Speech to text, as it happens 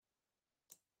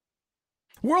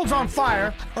World's on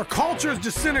fire. Our culture is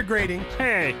disintegrating.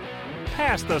 Hey,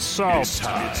 pass the salt. It's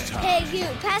time. Hey, you,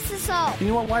 pass the salt. You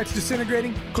know what? Why it's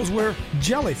disintegrating? Because we're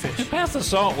jellyfish. Pass the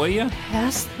salt, will you?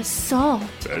 Pass the salt.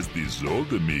 Pass the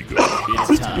salt, amigo.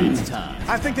 It's time.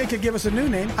 I think they could give us a new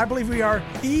name. I believe we are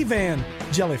Evan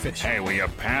jellyfish. Hey, will you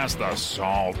pass the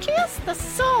salt? Pass the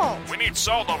salt. We need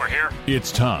salt over here.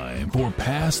 It's time for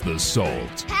Pass the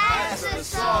Salt. Pass the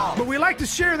salt. But we like to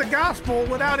share the gospel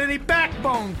without any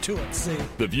backbone to it, see?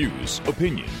 The views,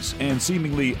 opinions, and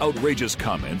seemingly outrageous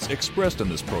comments expressed in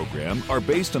this program are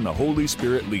based on the Holy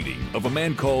Spirit leading of a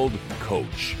man called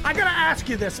Coach. I gotta ask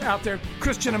you this out there,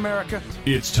 Christian America.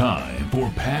 It's time for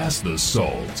Pass the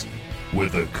Salt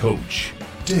with a Coach,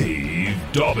 Dave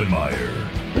Daubenmire.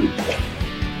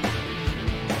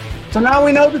 So now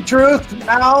we know the truth.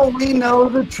 Now we know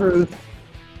the truth.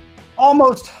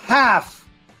 Almost half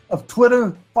of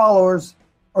Twitter followers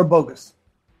are bogus.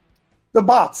 The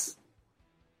bots.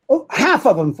 Oh, half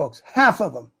of them, folks. Half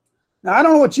of them. Now, I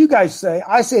don't know what you guys say.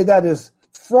 I say that is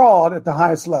fraud at the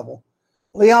highest level.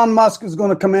 Elon Musk is going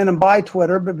to come in and buy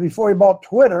Twitter, but before he bought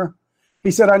Twitter,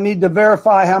 he said, I need to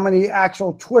verify how many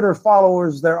actual Twitter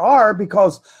followers there are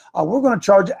because we're going to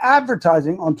charge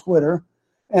advertising on Twitter,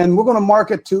 and we're going to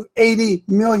market to 80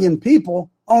 million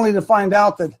people, only to find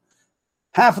out that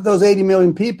half of those 80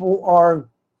 million people are,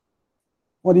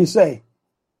 what do you say,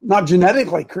 not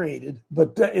genetically created,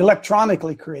 but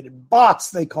electronically created.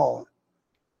 Bots, they call them.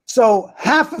 So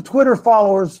half of Twitter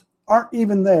followers aren't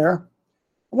even there.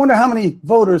 I wonder how many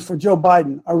voters for Joe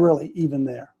Biden are really even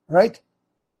there, right?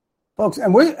 Folks,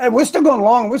 and we're still going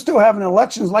along. We're still having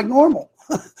elections like normal.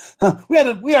 we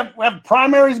have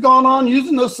primaries going on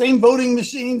using those same voting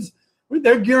machines.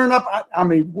 They're gearing up. I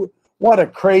mean, what a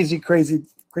crazy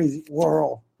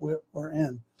world we're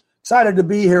in. Excited to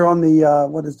be here on the,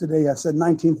 what is today? I said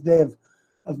 19th day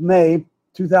of May,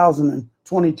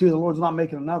 2022. The Lord's not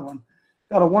making another one.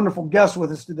 Got a wonderful guest with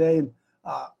us today. And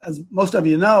as most of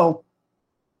you know,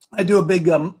 I do a big,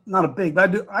 not a big,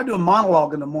 but I do a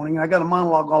monologue in the morning. I got a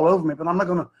monologue all over me, but I'm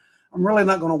really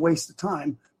not going to waste the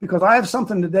time because I have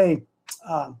something today.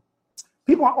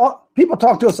 People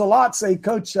talk to us a lot, say,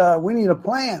 Coach, we need a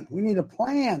plan. We need a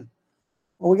plan.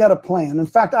 Well, we got a plan. In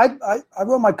fact, I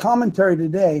wrote my commentary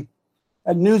today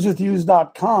at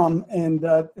newswithuse.com and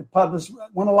it published,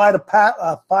 want to light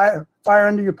a fire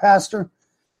under your pastor?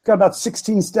 Got about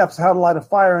 16 steps how to light a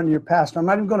fire under your pastor. I'm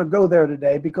not even going to go there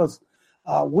today because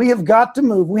we have got to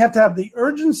move. We have to have the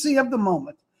urgency of the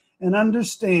moment and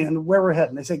understand where we're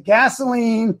heading. They say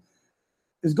gasoline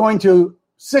is going to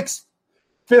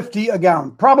 $6.50 a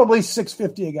gallon, probably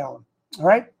 $6.50 a gallon. All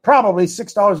right, probably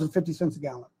 $6.50 a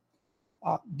gallon.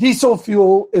 Diesel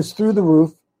fuel is through the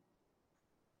roof.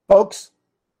 Folks,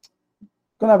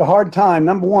 going to have a hard time,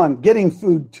 number one, getting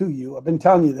food to you. I've been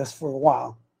telling you this for a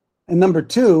while. And number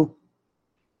two,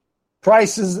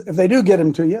 prices, if they do get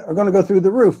them to you, are going to go through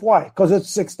the roof. Why? Because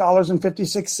it's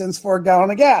 $6.56 for a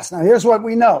gallon of gas. Now, here's what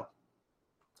we know.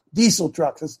 Diesel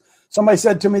trucks. As somebody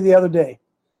said to me the other day,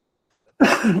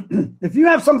 if you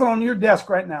have something on your desk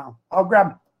right now, I'll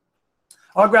grab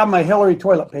my Hillary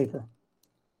toilet paper.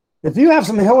 If you have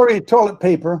some Hillary toilet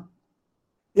paper,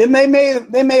 they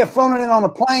may have flown it in on a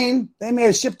plane. They may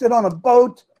have shipped it on a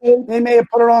boat. They may have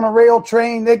put it on a rail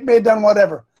train. They may have done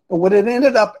whatever. But when it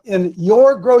ended up in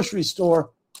your grocery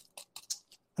store,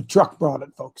 a truck brought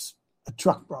it, folks. A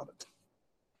truck brought it.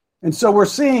 And so we're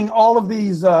seeing all of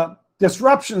these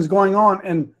disruptions going on,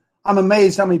 and I'm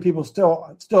amazed how many people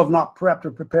still have not prepped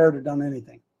or prepared or done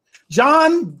anything.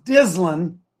 John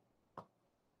Dislin,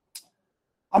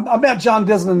 I met John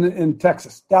Dislin in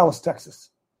Texas, Dallas, Texas,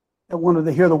 at one of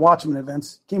the Hear the Watchman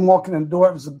events. Came walking in the door.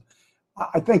 It was,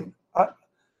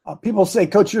 people say,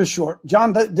 Coach, you're short.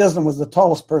 John Dislin was the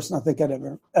tallest person I think I'd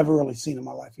ever really seen in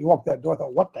my life. He walked that door. I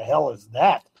thought, what the hell is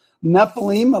that?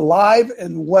 Nephilim, alive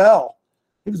and well.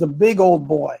 He was a big old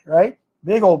boy, right?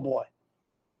 Big old boy.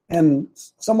 And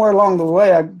somewhere along the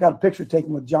way, I got a picture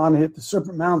taken with John at the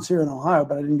Serpent Mounds here in Ohio,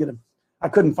 but I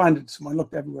couldn't find it, so I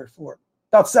looked everywhere for it.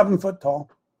 About 7 foot tall.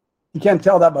 You can't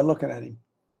tell that by looking at him.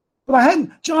 But I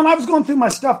was going through my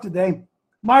stuff today.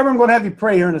 Myra, I'm going to have you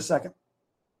pray here in a second.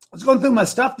 I was going through my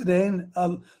stuff today and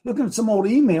looking at some old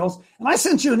emails, and I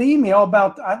sent you an email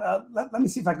about, let me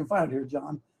see if I can find it here,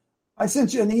 John. I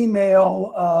sent you an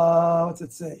email, what's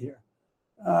it say here?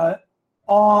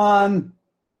 On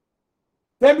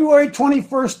February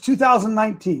 21st,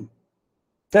 2019.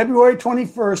 February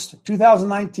 21st,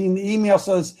 2019, the email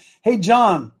says, hey,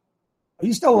 John, are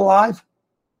you still alive?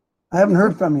 I haven't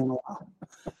heard from you in a while.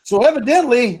 So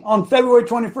evidently, on February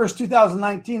 21st,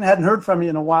 2019, I hadn't heard from you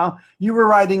in a while. You were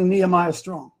writing Nehemiah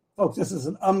Strong. Folks, this is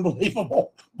an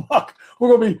unbelievable book.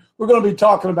 We're going to be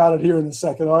talking about it here in a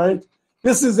second, all right?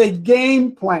 This is a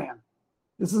game plan.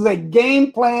 This is a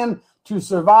game plan to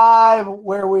survive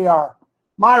where we are.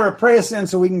 Myra, pray us in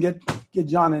so we can get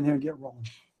John in here and get rolling.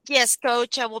 Yes,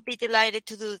 Coach, I will be delighted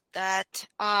to do that.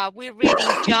 We're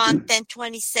reading John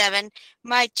 10:27.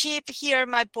 My sheep hear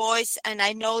my voice, and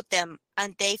I know them,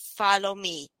 and they follow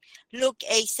me. Luke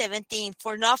 8:17.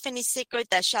 For nothing is secret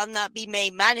that shall not be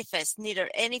made manifest, neither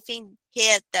anything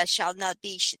hid that shall not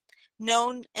be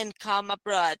known and come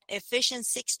abroad. Ephesians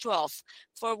 6:12.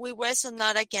 For we wrestle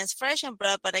not against flesh and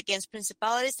blood, but against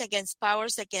principalities, against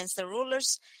powers, against the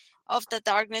rulers of the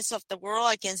darkness of the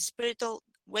world, against spiritual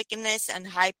wickedness and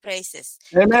high places.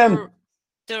 Amen.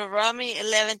 Deuteronomy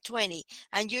 11:20.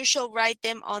 And you shall write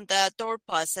them on the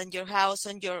doorposts and your house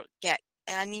on your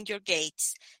and in your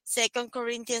gates. 2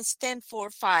 Corinthians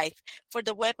 10:4-5. For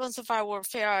the weapons of our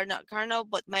warfare are not carnal,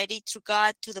 but mighty through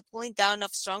God to the pulling down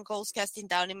of strongholds, casting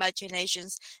down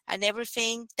imaginations and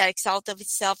everything that exalteth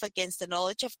itself against the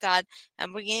knowledge of God,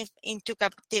 and bringing into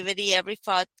captivity every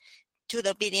thought to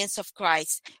the obedience of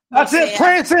Christ. That's it.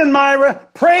 Pray us in, Myra.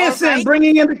 Pray us in,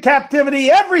 bringing into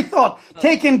captivity every thought,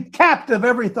 taking captive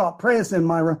every thought. Pray us in,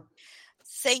 Myra.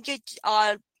 Thank you,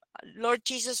 Lord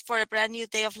Jesus, for a brand new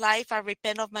day of life. I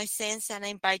repent of my sins and I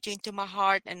invite you into my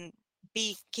heart and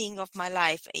be King of my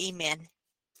life. Amen.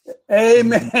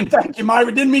 Amen. Thank you,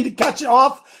 Myra. Didn't mean to cut you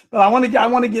off, but I want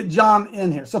to get John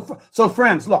in here. So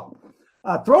friends, look,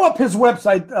 throw up his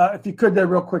website if you could there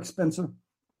real quick, Spencer.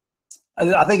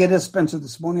 I think it is Spencer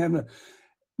this morning.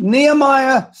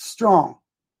 Nehemiah Strong.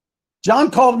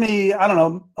 John called me, I don't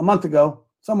know, a month ago,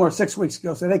 somewhere 6 weeks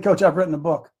ago, said, hey, Coach, I've written a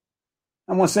book.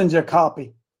 I want to send you a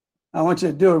copy. I want you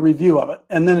to do a review of it.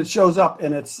 And then it shows up,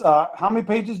 and it's, how many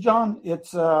pages, John?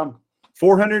 It's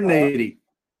 480.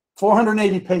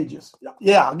 480 pages.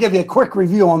 Yeah, I'll give you a quick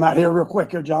review on that here real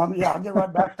quick here, John. Yeah, I'll get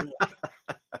right back to you.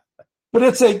 But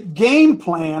it's a game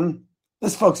plan.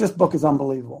 This book is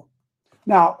unbelievable.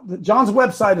 Now, John's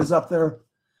website is up there,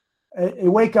 a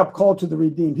wake-up call to the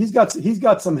redeemed. He's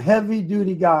got some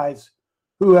heavy-duty guys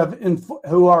who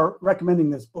are recommending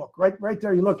this book. Right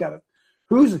there, you look at it.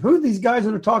 Who are these guys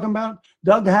that are talking about?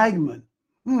 Doug Hagman,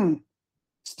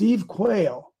 Steve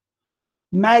Quayle,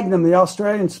 Magnum, the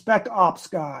Australian Spec Ops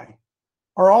guy,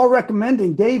 are all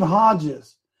recommending Dave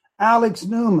Hodges, Alex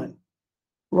Newman,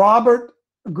 Robert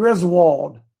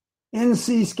Griswold,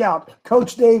 NC Scout,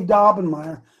 Coach Dave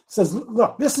Daubenmire says,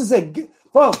 look, this is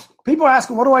folks, people are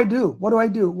asking, what do I do? What do I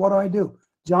do? What do I do?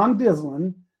 John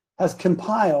Dislin has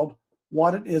compiled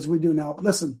what it is we do. Now,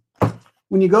 listen,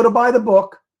 when you go to buy the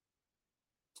book,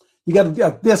 you got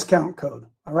a discount code.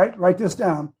 All right, write this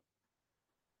down.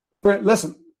 But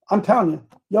listen, I'm telling you,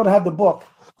 you ought to have the book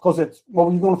because you're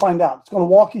going to find out. It's going to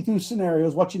walk you through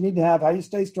scenarios, what you need to have, how you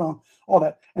stay strong, all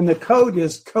that. And the code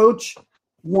is Coach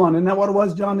 1. Isn't that what it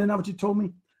was, John? Isn't that what you told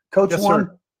me? Coach 1.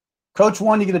 Sir. Coach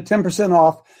 1, you get a 10%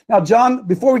 off. Now, John,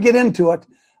 before we get into it,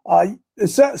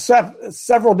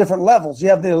 several different levels. You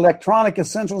have the electronic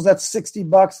essentials, that's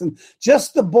 $60, and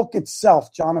just the book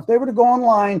itself, John. If they were to go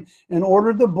online and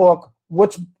order the book,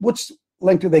 which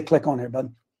link do they click on here,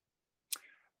 bud?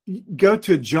 Go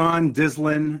to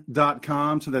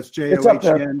johndislin.com. So that's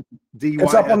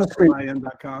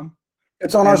JOHNDYSLIN.com.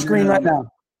 It's on our screen right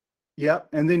now. Yep.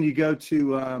 And then you go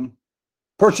to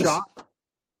purchase. Shop.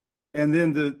 And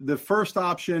then the first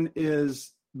option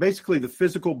is basically the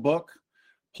physical book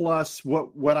plus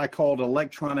what I called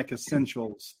electronic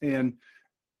essentials. And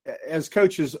as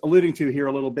Coach is alluding to here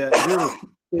a little bit, there are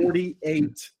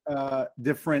 48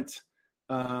 different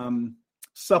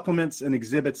supplements and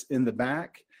exhibits in the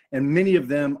back, and many of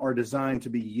them are designed to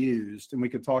be used. And we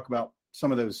could talk about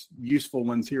some of those useful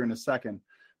ones here in a second.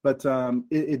 But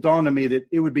it dawned on me that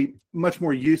it would be much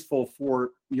more useful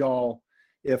for y'all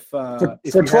if for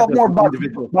 12 more bucks,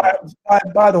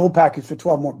 buy the whole package for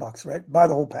 12 more bucks, right? Buy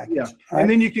the whole package. Yeah, right? And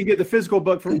then you can get the physical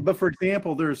book. But for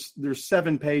example, there's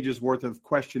 7 pages worth of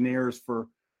questionnaires for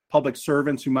public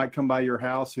servants who might come by your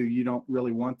house who you don't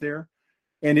really want there,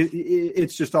 and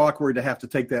it's just awkward to have to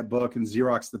take that book and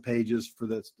Xerox the pages for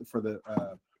the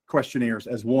questionnaires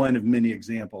as one of many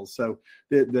examples. So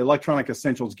the electronic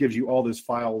essentials gives you all those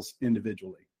files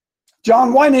individually.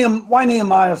 John, why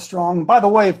Nehemiah Strong? By the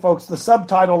way, folks, the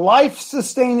subtitle,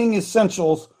 Life-Sustaining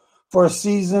Essentials for a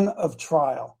Season of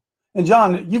Trial. And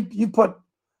John, you put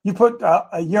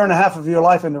a year and a half of your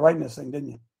life into writing this thing,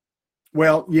 didn't you?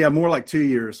 Well, yeah, more like 2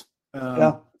 years.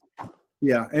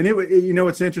 Yeah. And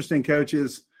what's interesting, Coach,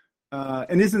 is,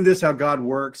 and isn't this how God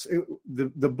works?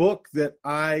 The book that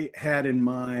I had in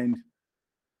mind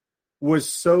was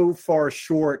so far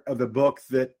short of the book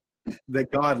that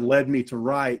that God led me to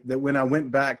write, that when I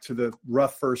went back to the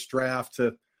rough first draft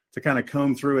to kind of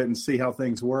comb through it and see how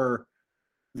things were,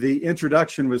 the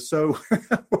introduction was so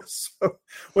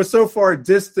far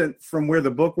distant from where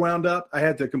the book wound up. I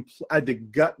had to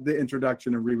gut the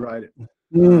introduction and rewrite it.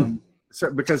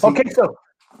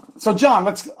 So John,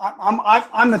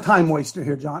 I'm the time waster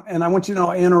here, John, and I want you to know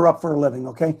I interrupt for a living.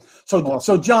 Okay,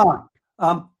 so John,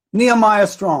 Nehemiah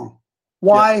Strong.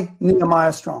 Why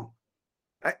Nehemiah Strong?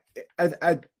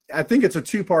 I think it's a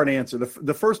two-part answer.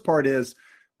 The first part is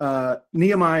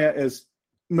Nehemiah, as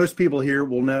most people here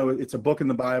will know, it's a book in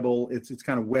the Bible. It's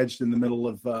kind of wedged in the middle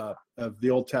of the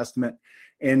Old Testament,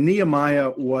 and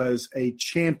Nehemiah was a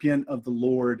champion of the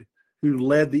Lord who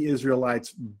led the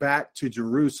Israelites back to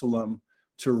Jerusalem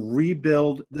to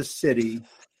rebuild the city,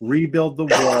 rebuild the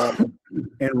wall,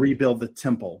 and rebuild the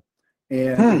temple.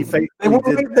 And he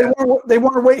faithfully they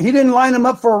weren't waiting. He didn't line them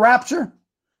up for a rapture.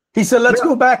 He said, "Let's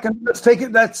go back and let's take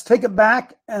it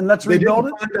back and let's rebuild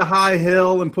it." They didn't find a high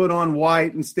hill and put on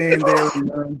white and stand there.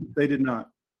 They did not.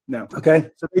 No.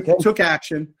 Okay. So they took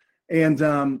action, and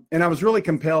I was really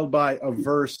compelled by a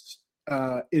verse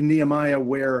in Nehemiah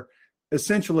where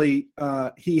essentially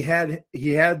he had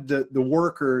the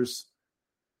workers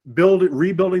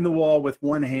rebuilding the wall with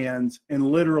one hand and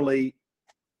literally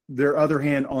their other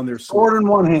hand on their sword in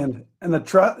one hand and a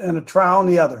trowel in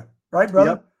the other. Right,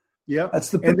 brother? Yep. That's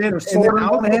the picture. Sword in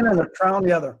one hand and a trowel in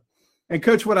the other. And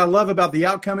Coach, what I love about the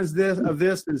outcome of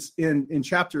this is in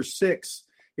chapter 6,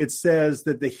 it says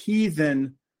that the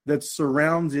heathen that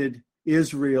surrounded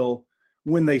Israel,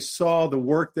 when they saw the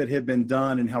work that had been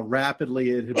done and how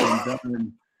rapidly it had been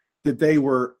done, that they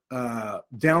were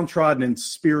downtrodden in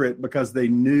spirit because they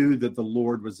knew that the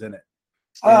Lord was in it.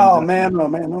 Oh man.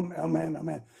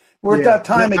 We're at that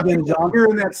time again, John. We're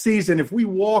in that season. If we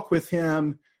walk with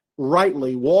him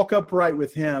rightly, walk upright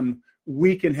with him,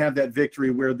 we can have that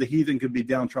victory where the heathen could be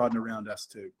downtrodden around us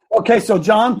too. Okay, so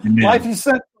John,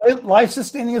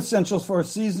 life-sustaining essentials for a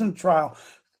season of trial.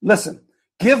 Listen,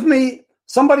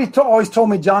 somebody always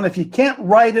told me, John, if you can't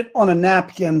write it on a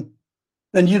napkin,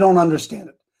 then you don't understand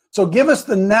it. So give us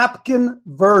the napkin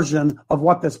version of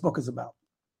what this book is about.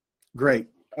 Great.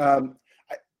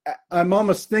 I'm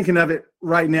almost thinking of it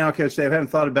right now, Coach Dave. I haven't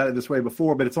thought about it this way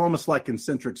before, but it's almost like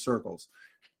concentric circles.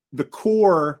 The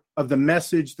core of the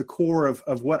message, the core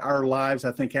of what our lives,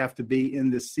 I think, have to be in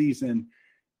this season,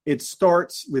 it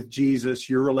starts with Jesus,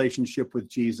 your relationship with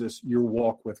Jesus, your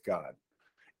walk with God.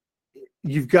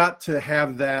 You've got to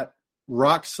have that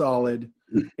rock solid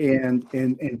and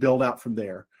build out from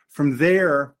there. From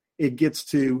there, it gets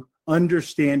to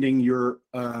understanding your,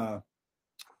 let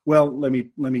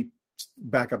me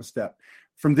back up a step.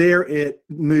 From there, it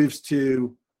moves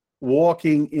to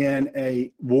walking in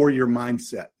a warrior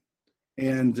mindset.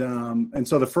 And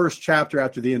so the first chapter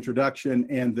after the introduction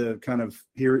and the kind of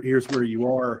here's where you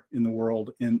are in the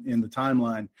world in the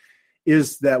timeline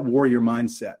is that warrior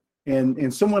mindset.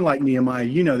 And someone like Nehemiah,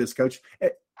 you know this, Coach.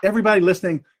 Everybody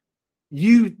listening,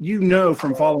 you know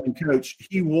from following Coach,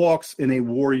 he walks in a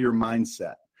warrior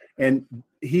mindset. And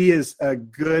he is a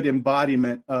good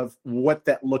embodiment of what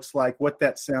that looks like, what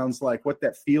that sounds like, what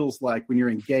that feels like when you're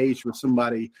engaged with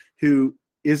somebody who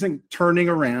isn't turning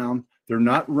around. They're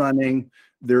not running.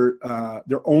 They're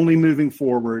only moving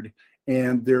forward,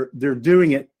 and they're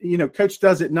doing it. You know, Coach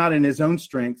does it not in his own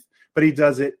strength, but he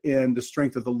does it in the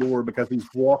strength of the Lord because he's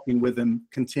walking with him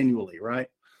continually. Right.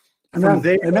 From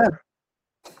there,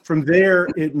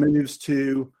 it moves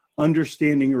to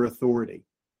understanding your authority,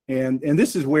 and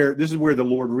this is where the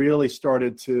Lord really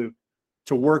started to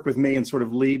work with me and sort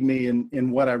of lead me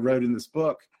in what I wrote in this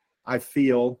book. I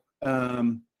feel.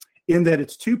 In that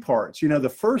it's two parts. You know, the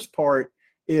first part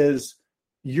is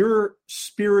your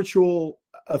spiritual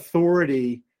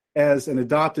authority as an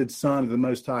adopted son of the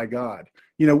Most High God.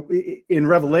 You know, in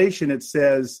Revelation, it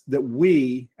says that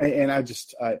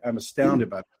I'm astounded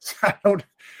by this. I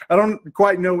don't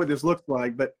quite know what this looks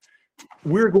like, but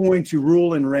we're going to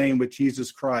rule and reign with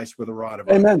Jesus Christ with a rod of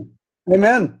iron.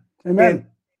 Amen. And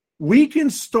we can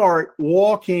start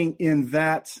walking in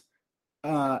that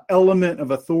element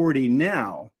of authority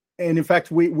now. And in fact,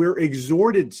 we're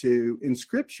exhorted to in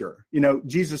Scripture. You know,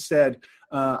 Jesus said,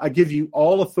 I give you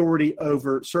all authority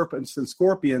over serpents and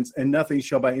scorpions, and nothing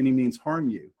shall by any means harm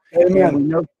you.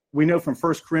 Amen. And we know from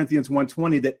 1 Corinthians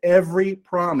 1:20 that every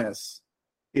promise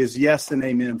is yes and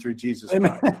amen through Jesus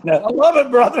Christ. I love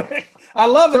it, brother. I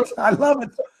love it.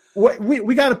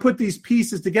 We got to put these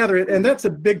pieces together, and that's a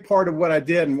big part of what I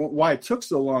did and why it took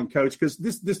so long, Coach, because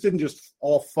this didn't just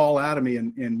all fall out of me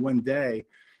in one day.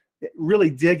 Really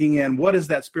digging in, what does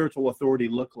that spiritual authority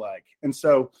look like? And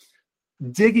so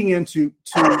digging into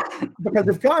because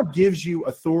if God gives you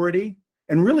authority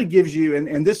and really gives you,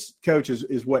 and this, Coach,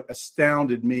 is what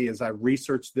astounded me as I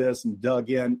researched this and dug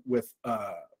in with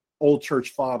old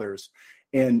church fathers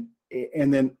and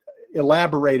then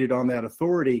elaborated on that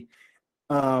authority.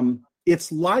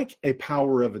 It's like a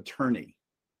power of attorney.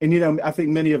 And, I think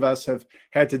many of us have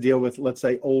had to deal with, let's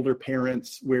say, older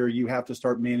parents where you have to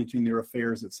start managing their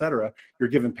affairs, et cetera. You're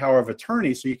given power of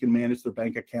attorney so you can manage their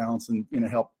bank accounts and,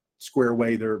 help square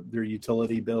away their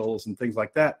utility bills and things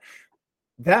like that.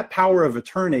 That power of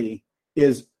attorney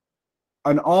is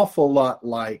an awful lot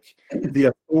like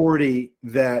the authority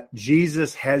that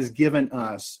Jesus has given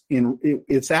us.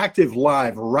 It's active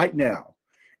live right now.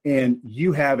 And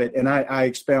you have it, and I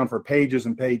expound for pages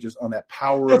and pages on that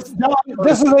power.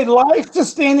 This is a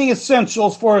life-sustaining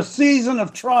essentials for a season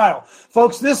of trial.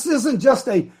 Folks, this isn't just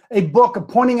a book of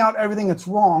pointing out everything that's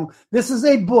wrong. This is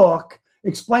a book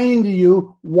explaining to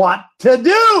you what to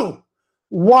do.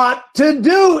 What to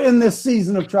do in this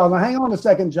season of trial. Now, hang on a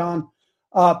second, John.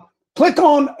 Click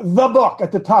on the book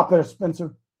at the top there,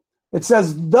 Spencer. It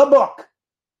says the book.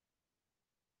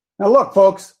 Now, look,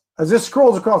 folks, as this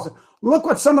scrolls across it, look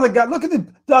what some of the guys, look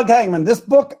at Doug Hagman. This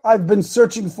book I've been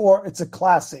searching for. It's a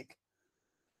classic.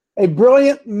 A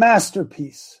brilliant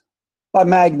masterpiece by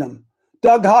Magnum.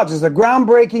 Doug Hodges, a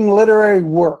groundbreaking literary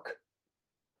work.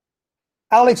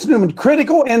 Alex Newman,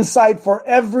 critical insight for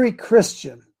every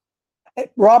Christian.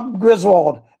 Rob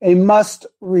Griswold, a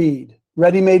must-read.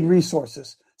 Ready-made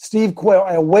resources. Steve Quayle,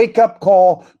 a wake-up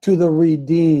call to the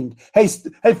redeemed. Hey,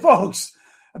 folks,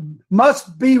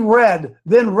 must be read,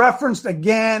 then referenced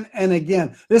again and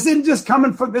again. This isn't just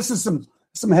coming from, this is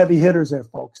some heavy hitters there,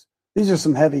 folks. These are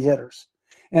some heavy hitters.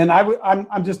 And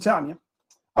I'm just telling you,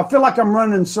 I feel like I'm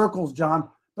running in circles, John,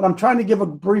 but I'm trying to give a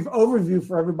brief overview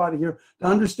for everybody here to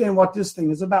understand what this thing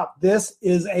is about. This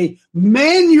is a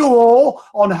manual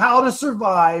on how to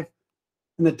survive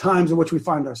in the times in which we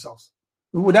find ourselves.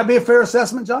 Would that be a fair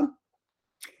assessment, John?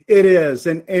 It is.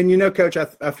 And Coach,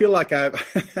 I feel like I've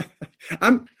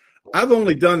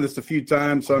only done this a few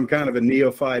times, so I'm kind of a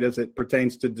neophyte as it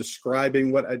pertains to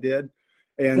describing what I did.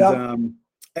 And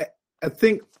I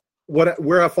think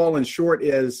where I've fallen short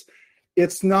is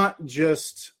it's not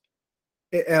just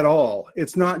at all.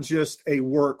 It's not just a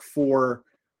work for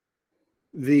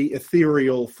the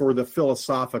ethereal, for the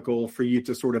philosophical, for you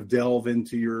to sort of delve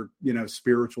into your,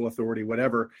 spiritual authority,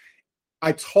 whatever.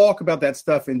 I talk about that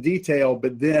stuff in detail,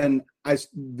 but then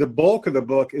the bulk of the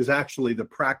book is actually the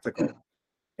practical.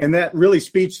 And that really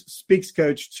speaks,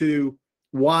 Coach, to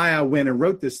why I went and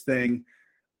wrote this thing.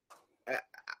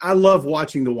 I love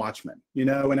watching The Watchmen,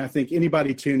 and I think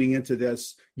anybody tuning into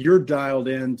this, you're dialed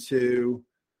into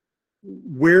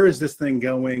where is this thing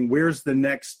going? Where's the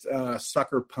next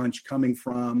sucker punch coming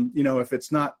from? If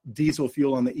it's not diesel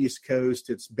fuel on the East Coast,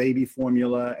 it's baby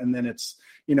formula. And then it's,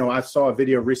 I saw a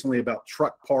video recently about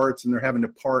truck parts and they're having to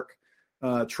park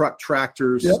truck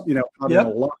tractors, out in a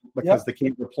lot because they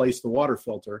can't replace the water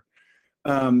filter.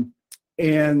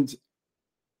 And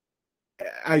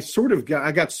I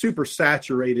got super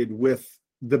saturated with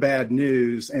the bad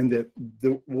news and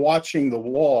the watching the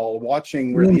wall,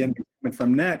 watching where the enemy coming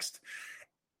from next.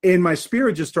 And my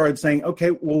spirit just started saying,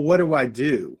 okay, well, what do I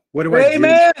do? What do I do?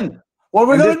 Amen. What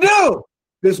are we going to do?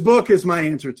 This book is my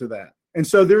answer to that. And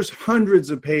so there's hundreds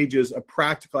of pages of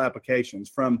practical applications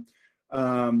from, Coach,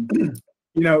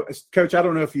 I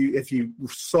don't know if you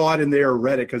saw it in there or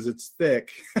read it because it's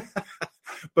thick,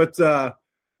 but,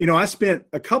 I spent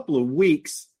a couple of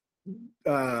weeks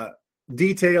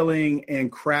detailing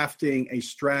and crafting a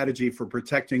strategy for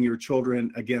protecting your children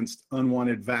against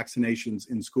unwanted vaccinations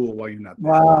in school while you're not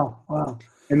there. Wow.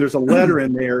 And there's a letter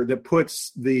in there that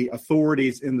puts the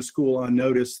authorities in the school on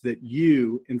notice that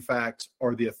you, in fact,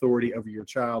 are the authority over your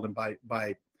child, and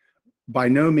by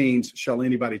no means shall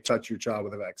anybody touch your child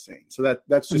with a vaccine. So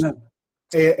that's just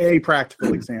a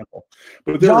practical example.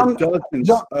 But there are dozens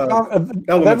of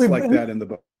elements like that in the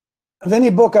book. Of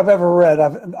any book I've ever read,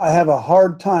 I have a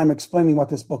hard time explaining what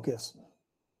this book is.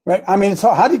 Right? I mean,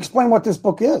 how do you explain what this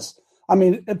book is? I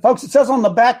mean, folks, it says on the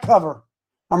back cover,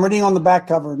 I'm reading on the back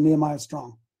cover of Nehemiah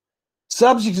Strong.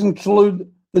 Subjects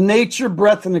include the nature,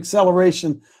 breadth, and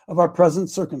acceleration of our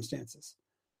present circumstances,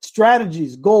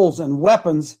 strategies, goals, and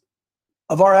weapons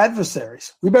of our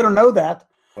adversaries. We better know that.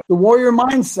 The warrior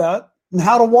mindset and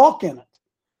how to walk in it.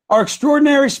 Our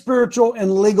extraordinary spiritual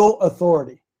and legal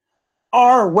authority.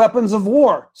 Our weapons of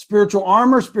war, spiritual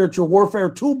armor, spiritual warfare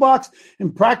toolbox,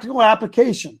 and practical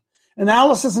application.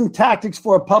 Analysis and tactics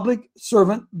for a public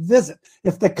servant visit.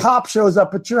 If the cop shows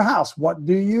up at your house, what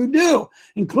do you do?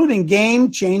 Including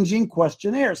game-changing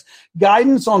questionnaires.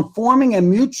 Guidance on forming a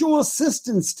mutual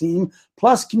assistance team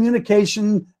plus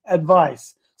communication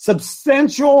advice.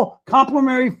 Substantial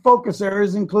complementary focus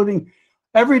areas including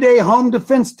everyday home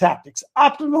defense tactics,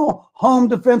 optimal home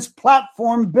defense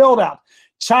platform build-out,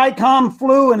 Chi-Com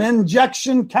flu and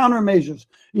injection countermeasures,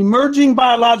 emerging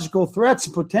biological threats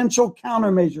and potential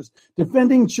countermeasures,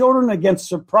 defending children against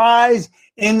surprise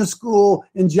in-school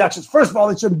injections. First of all,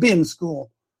 they shouldn't be in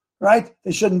school, right?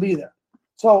 They shouldn't be there.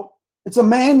 So it's a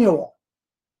manual.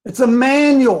 It's a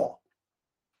manual.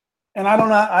 And I don't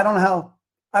know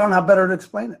how better to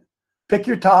explain it. Pick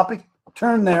your topic,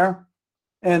 turn there,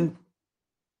 and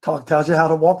tells you how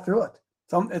to walk through it.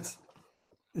 It's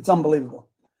unbelievable.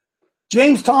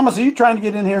 James Thomas, are you trying to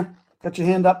get in here? Got your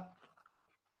hand up?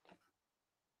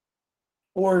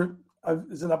 Or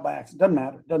is it up by accident?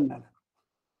 Doesn't matter.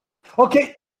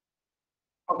 Okay.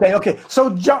 So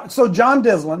John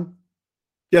Dislin.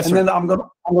 Yes, sir. And then I'm gonna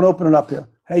open it up here.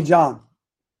 Hey, John.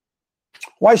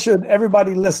 Why should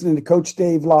everybody listening to Coach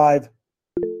Dave Live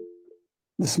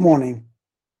this morning,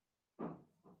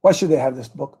 why should they have this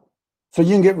book? So you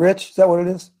can get rich? Is that what it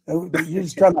is? You're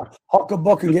just trying to hawk a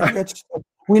book and get rich?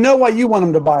 We know why you want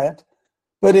them to buy it.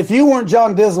 But if you weren't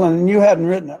John Dislin and you hadn't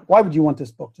written it, why would you want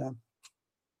this book, John?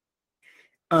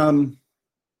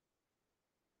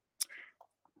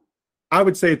 I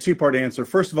would say a two-part answer.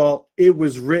 First of all, it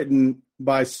was written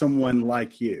by someone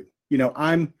like you. You know,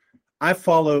 I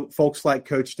follow folks like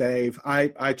Coach Dave.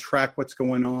 I track what's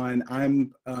going on.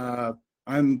 I'm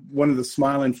one of the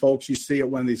smiling folks you see at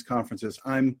one of these conferences.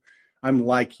 I'm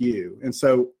like you, and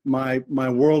so my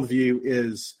worldview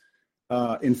is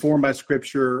informed by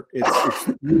Scripture. It's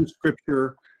new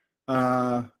Scripture,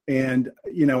 and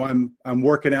you know I'm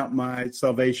working out my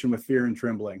salvation with fear and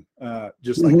trembling,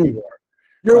 just like you are.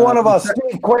 You're one of us.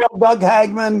 Steve Quayle, Doug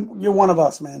Hagman. You're one of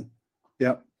us, man.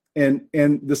 Yeah. And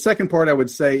the second part I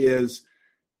would say is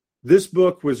this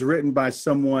book was written by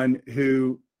someone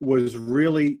who was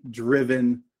really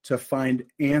driven to find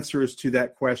answers to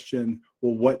that question.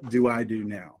 Well, what do I do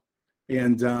now?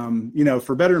 And, you know,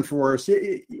 for better and for worse,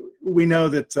 we know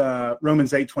that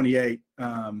Romans 8:28,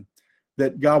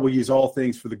 that God will use all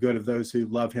things for the good of those who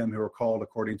love him, who are called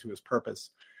according to his purpose.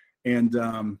 And,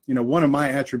 you know, one of my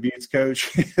attributes,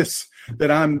 Coach, is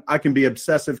that I can be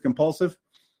obsessive compulsive.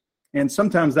 And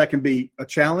sometimes that can be a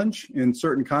challenge in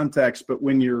certain contexts. But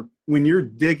when you're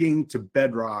digging to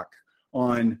bedrock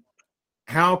on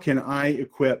how can I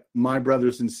equip my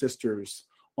brothers and sisters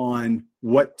on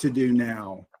what to do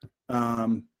now,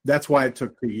 that's why it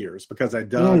took 3 years, because I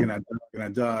dug and I dug and I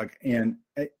dug. And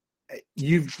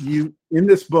you in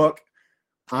this book,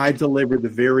 I delivered the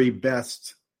very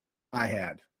best I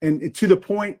had. And to the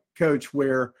point, Coach,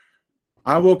 where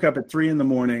I woke up at 3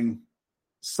 a.m.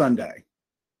 Sunday,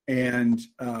 and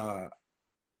God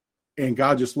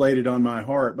just laid it on my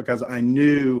heart, because I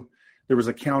knew there was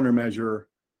a countermeasure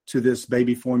to this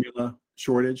baby formula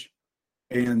shortage,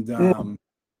 but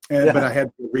I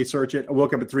had to research it. I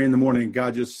woke up at 3 a.m. and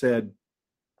God just said,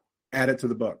 add it to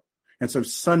the book. And so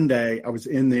Sunday I was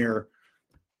in there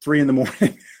 3 a.m.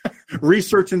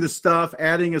 researching the stuff,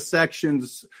 adding a section,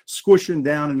 squishing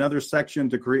down another section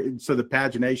to create so the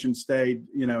pagination stayed,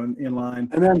 you know, in line.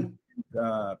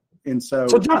 And so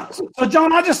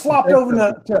John, I just flopped over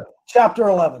to chapter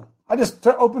 11. I just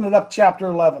opened it up, chapter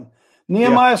 11.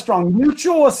 Nehemiah Strong,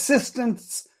 mutual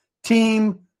assistance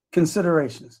team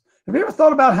considerations. Have you ever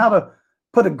thought about how to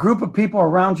put a group of people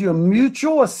around you, a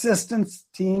mutual assistance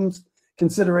team's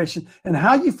consideration, and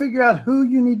how you figure out who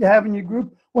you need to have in your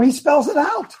group? Well, he spells it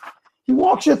out. He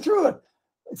walks you through it.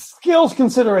 Skills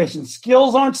considerations.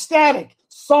 Skills aren't static.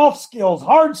 Soft skills,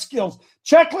 hard skills,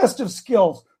 checklist of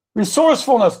skills,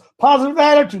 resourcefulness, positive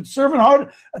attitude, servant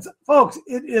heart. Folks,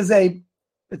 it's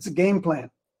a game plan.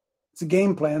 It's a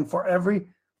game plan for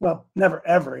never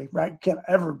every, right? You can't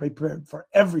ever be prepared for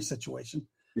every situation.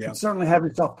 Yeah. But certainly have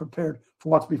yourself prepared for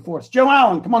what's before us. Joe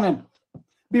Allen, come on in.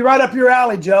 Be right up your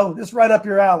alley, Joe. Just right up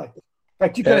your alley. In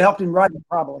fact, you could have helped him write it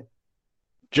probably.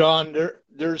 John,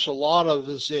 there's a lot of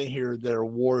us in here that are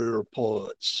warrior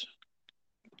poets.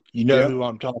 You know who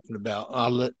I'm talking about.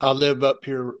 I live up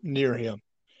here near him.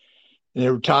 And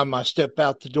every time I step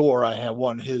out the door, I have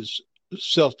one of his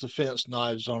self-defense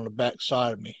knives on the back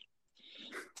side of me.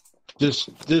 Just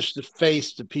to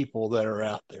face the people that are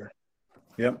out there.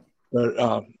 Yep. But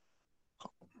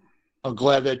I'm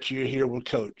glad that you're here with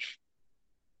Coach.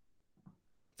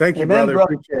 Thank you, brother.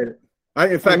 Appreciate it.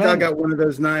 I got one of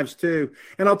those knives too.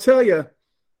 And I'll tell you,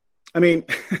 I mean,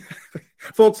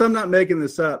 folks, I'm not making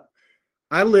this up.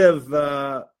 I live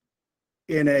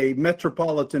in a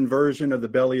metropolitan version of the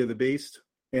belly of the beast,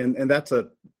 and that's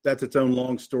its own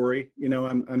long story. You know,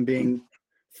 I'm being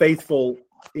faithful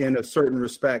in a certain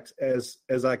respect as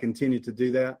I continue to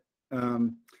do that.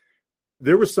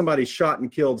 There was somebody shot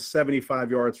and killed 75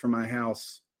 yards from my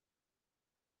house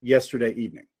yesterday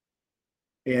evening,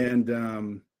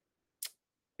 and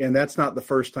that's not the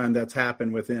first time that's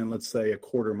happened within, let's say, a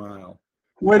quarter mile.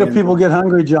 Wait till people get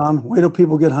hungry, John. Wait till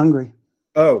people get hungry.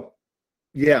 Oh,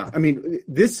 yeah. I mean,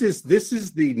 this is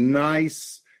the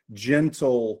nice,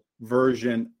 gentle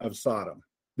version of Sodom.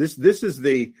 This is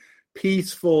the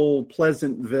peaceful,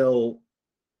 Pleasantville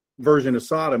version of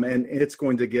Sodom, and it's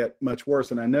going to get much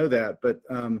worse. And I know that, but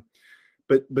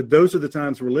those are the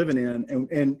times we're living in.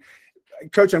 And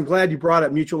Coach, I'm glad you brought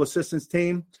up mutual assistance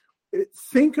team.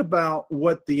 Think about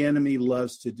what the enemy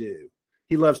loves to do.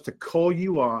 He loves to call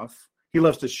you off. He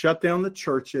loves to shut down the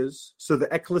churches so the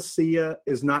ecclesia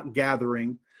is not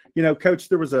gathering. You know, Coach,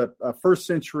 there was a first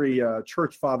century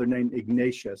church father named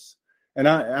Ignatius, and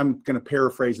I'm going to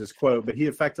paraphrase his quote, but he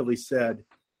effectively said,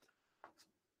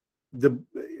 the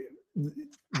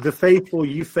faithful,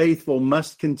 you faithful,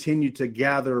 must continue to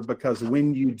gather, because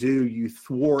when you do, you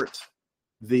thwart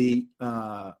the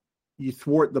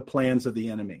plans of the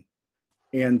enemy.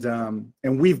 And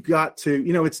we've got to,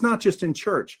 you know, it's not just in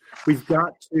church. We've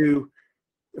got to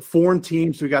form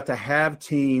teams. We've got to have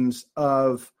teams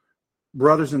of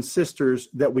brothers and sisters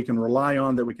that we can rely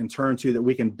on, that we can turn to, that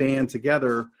we can band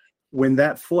together when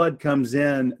that flood comes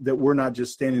in, that we're not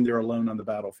just standing there alone on the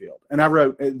battlefield. And I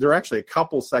wrote, there are actually a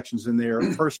couple sections in there.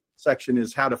 The first section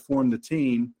is how to form the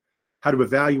team, how to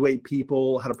evaluate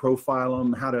people, how to profile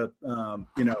them, how to,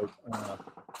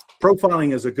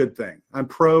 profiling is a good thing. I'm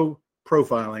pro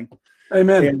profiling.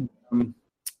 Amen.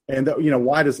 And you know,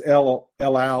 why does El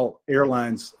Al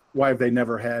Airlines, why have they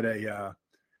never had a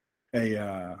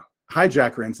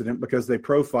hijacker incident? Because they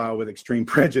profile with extreme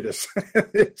prejudice.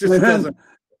 It just doesn't.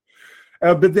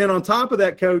 But then on top of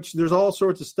that, Coach, there's all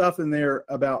sorts of stuff in there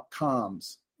about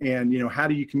comms, and, you know, how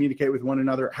do you communicate with one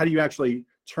another? How do you actually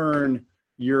turn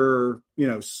your, you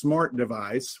know, smart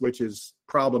device, which is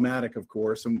problematic, of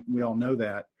course, and we all know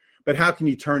that, but how can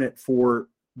you turn it for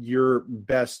your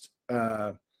best,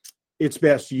 its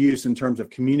best use in terms of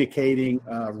communicating,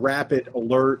 rapid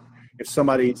alert if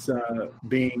somebody's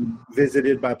being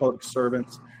visited by public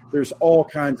servants? There's all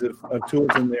kinds of tools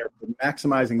in there for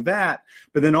maximizing that.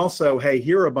 But then also, hey,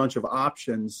 here are a bunch of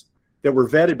options that were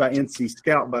vetted by NC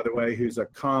Scout, by the way, who's a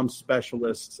comm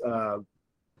specialist,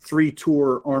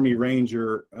 3-tour Army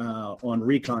Ranger on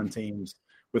recon teams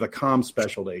with a comm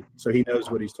specialty. So he knows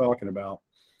what he's talking about.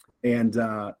 And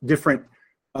different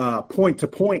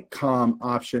point-to-point comm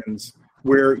options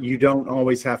where you don't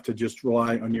always have to just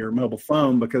rely on your mobile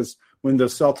phone, because when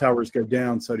those cell towers go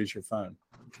down, so does your phone.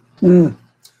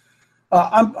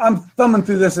 I'm thumbing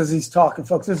through this as he's talking,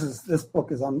 folks. This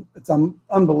book is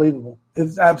unbelievable.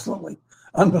 It's absolutely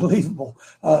unbelievable.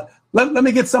 Let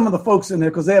me get some of the folks in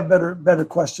there, because they have better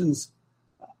questions.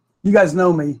 You guys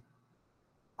know me.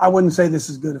 I wouldn't say this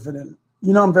is good if it didn't.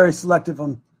 You know, I'm very selective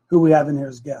on who we have in here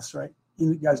as guests, right?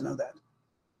 You guys know that.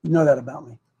 You know that about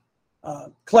me.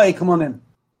 Clay, come on in.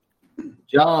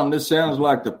 John, this sounds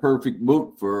like the perfect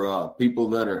book for people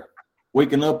that are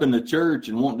waking up in the church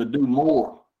and wanting to do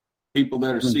more. People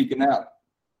that are seeking out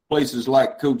places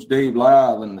like Coach Dave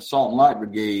Lyle and the Salt and Light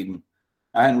Brigade. And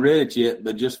I hadn't read it yet,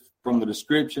 but just from the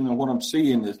description and what I'm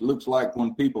seeing, it looks like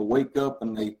when people wake up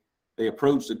and they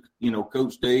approach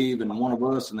Coach Dave and one of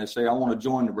us, and they say, I want to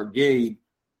join the brigade.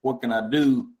 What can I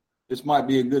do? This might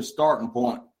be a good starting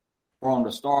point for them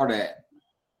to start at.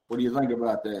 What do you think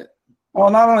about that?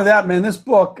 Well, not only that, man, this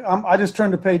book, I just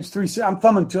turned to page 3. I'm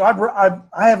thumbing to.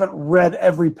 I haven't read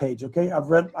every page. Okay. I've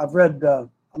read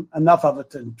enough of it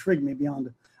to intrigue me beyond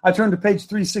it. I turned to page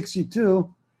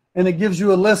 362, and it gives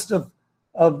you a list of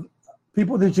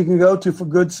people that you can go to for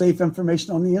good, safe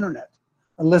information on the internet.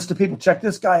 A list of people. Check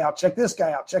this guy out. Check this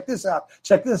guy out. Check this out.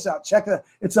 Check this out. Check that.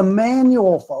 It's a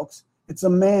manual, folks. It's a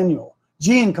manual.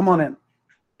 Gene, come on in.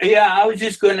 Yeah, I was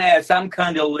just going to ask. I'm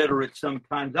kind of illiterate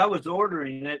sometimes. I was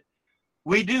ordering it.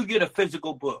 We do get a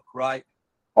physical book, right?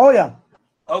 Oh, yeah.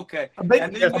 Okay. A big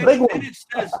then one. it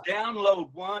says download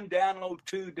 1, download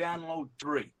 2, download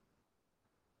 3.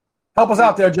 Help us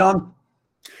out there, John.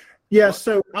 Yeah,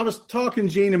 so I was talking,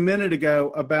 Gene, a minute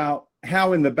ago about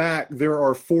how in the back there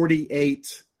are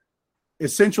 48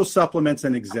 essential supplements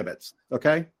and exhibits,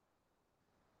 okay?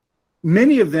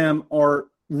 Many of them are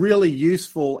really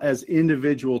useful as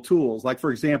individual tools. Like,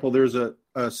 for example, there's a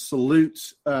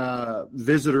salute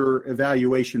visitor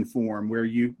evaluation form where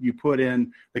you put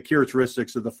in the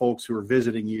characteristics of the folks who are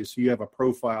visiting you, so you have a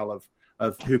profile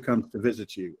of who comes to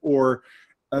visit you. Or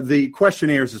the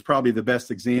questionnaires is probably the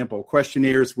best example.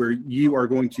 Questionnaires where you are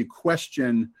going to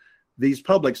question these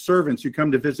public servants who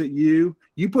come to visit you.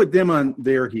 You put them on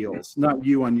their heels, not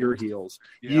you on your heels.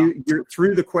 Yeah. You're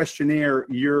through the questionnaire,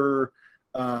 you're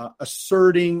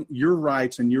asserting your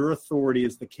rights and your authority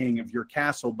as the king of your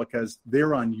castle because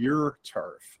they're on your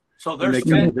turf. So they're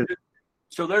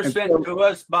sent to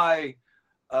us by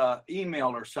email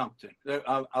or something,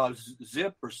 a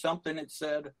zip or something. It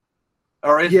said,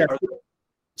 or is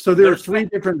So there are 3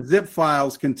 different zip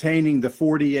files containing the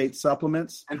 48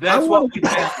 supplements. And that's what we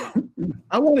did.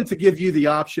 I wanted to give you the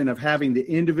option of having the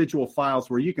individual files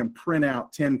where you can print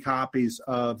out 10 copies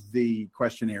of the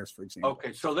questionnaires, for example.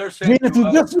 Okay, so they're saying if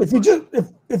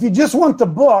you just want the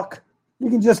book, you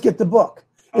can just get the book.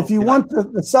 If you want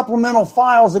the supplemental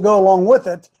files that go along with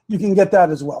it, you can get that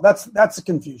as well. That's the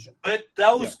confusion. But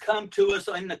those come to us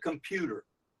in the computer,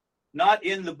 not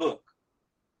in the book.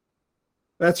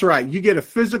 That's right. You get a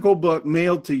physical book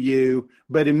mailed to you,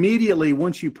 but immediately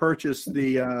once you purchase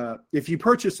if you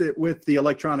purchase it with the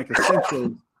electronic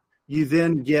essentials, you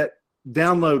then get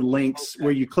download links where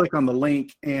you click on the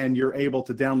link and you're able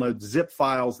to download zip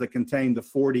files that contain the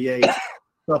 48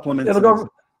 supplements.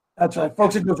 That's right,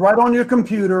 folks. It goes right on your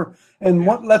computer. And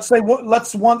let's say one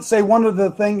of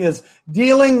the thing is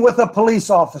dealing with a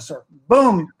police officer.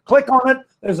 Boom, click on it.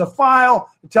 There's a file.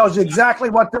 It tells you exactly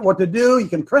what to do. You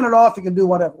can print it off. You can do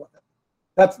whatever with it.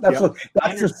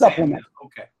 That's your supplement.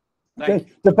 Okay.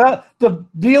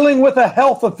 Dealing with a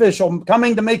health official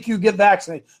coming to make you get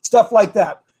vaccinated. Stuff like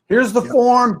that. Here's the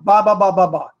form. Blah blah blah blah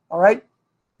blah. All right.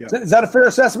 Yeah. Is that a fair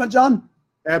assessment, John?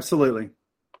 Absolutely.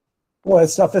 Boy,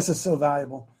 this is so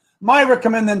valuable. Myra,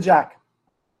 come in then, Jack.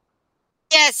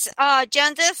 Yes,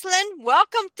 John Dislin,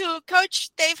 welcome to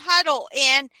Coach Dave Huddle.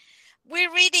 And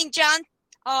we're reading John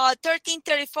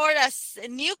 13:34 as a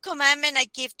new commandment I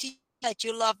give to you, that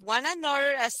you love one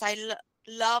another as I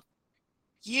love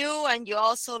you, and you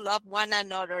also love one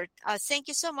another. Thank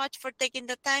you so much for taking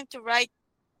the time to write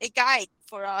a guide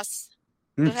for us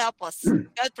to help us.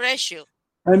 God bless you.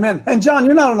 Amen. And John,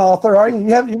 you're not an author, are you?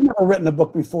 You've never written a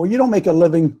book before. You don't make a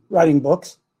living writing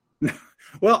books.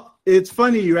 Well, it's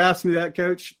funny you asked me that,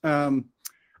 Coach.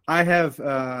 I have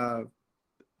a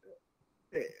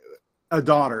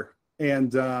daughter,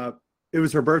 and it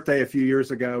was her birthday a few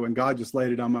years ago, and God just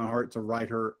laid it on my heart to write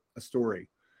her a story,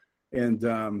 and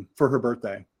for her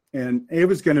birthday. And it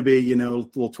was going to be, a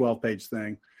little 12-page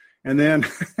thing. And then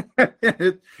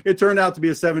it turned out to be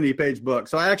a 70-page book.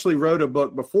 So I actually wrote a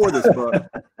book before this book,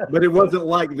 but it wasn't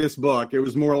like this book. It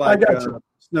was more like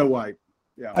Snow White.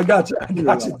 Yeah, I got you.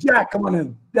 Jack, come on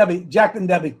in. Debbie, Jack and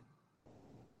Debbie.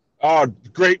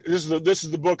 Great. This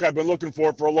is the book I've been looking for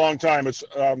a long time. It's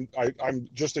I'm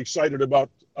just excited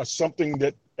about something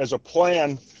that as a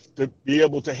plan to be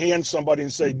able to hand somebody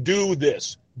and say, do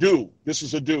this. This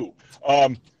is a do.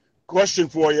 Question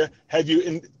for you: have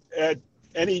you at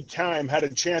any time had a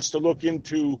chance to look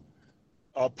into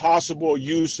possible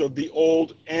use of the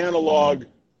old analog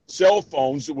cell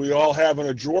phones that we all have in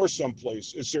a drawer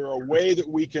someplace? Is there a way that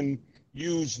we can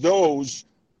use those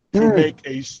to make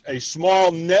a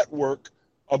small network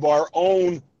of our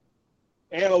own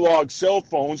analog cell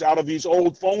phones out of these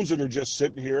old phones that are just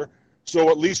sitting here, so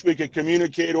at least we could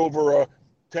communicate over a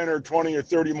 10 or 20 or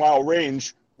 30 mile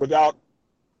range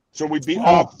so we'd be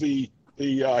off the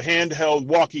handheld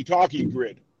walkie-talkie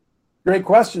grid? Great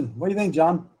question. What do you think,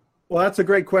 John? Well, that's a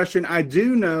great question. I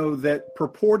do know that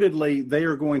purportedly they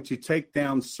are going to take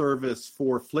down service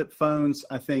for flip phones,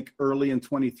 I think, early in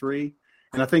 23.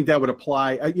 And I think that would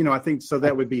apply, I think so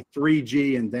that would be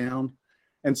 3G and down.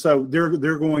 And so they're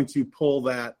going to pull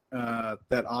that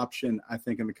option, I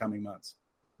think, in the coming months.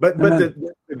 But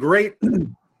the great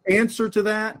answer to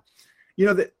that,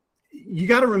 that you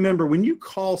got to remember, when you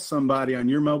call somebody on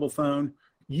your mobile phone,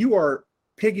 you are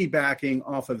piggybacking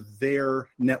off of their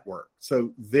network.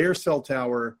 So their cell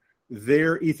tower,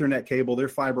 their Ethernet cable, their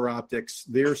fiber optics,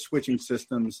 their switching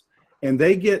systems, and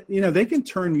they they can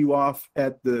turn you off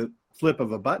at the flip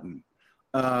of a button.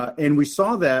 And we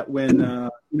saw that when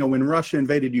Russia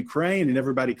invaded Ukraine and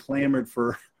everybody clamored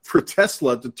for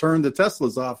Tesla to turn the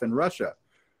Teslas off in Russia.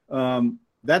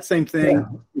 That same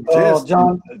thing exists.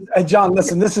 John,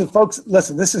 listen,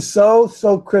 this is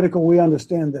so critical we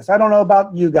understand this. I don't know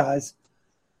about you guys.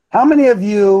 How many of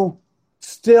you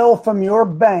still from your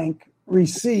bank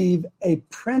receive a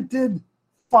printed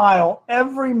file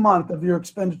every month of your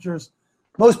expenditures?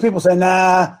 Most people say,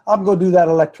 nah, I'm going to do that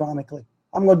electronically.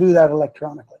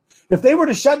 If they were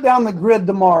to shut down the grid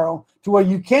tomorrow to where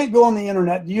you can't go on the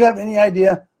internet, do you have any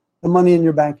idea the money in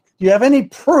your bank? Do you have any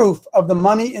proof of the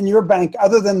money in your bank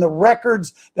other than the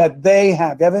records that they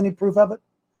have? Do you have any proof of it?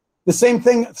 The same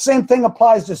thing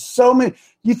applies to so many.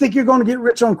 You think you're going to get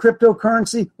rich on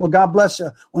cryptocurrency? Well, God bless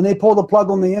you. When they pull the plug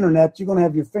on the internet, you're going to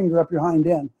have your finger up your hind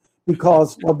end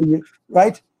because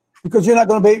right? Because you're not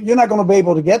going to be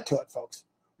able to get to it, folks.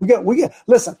 We get.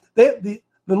 Listen, the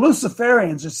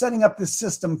Luciferians are setting up this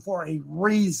system for a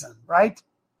reason, right?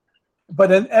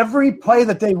 But in every play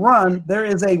that they run, there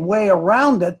is a way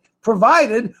around it,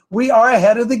 provided we are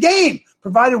ahead of the game.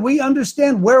 Provided we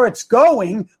understand where it's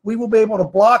going, we will be able to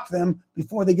block them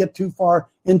before they get too far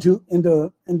into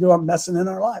messing in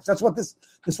our lives. That's what this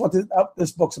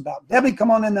book's about. Debbie, come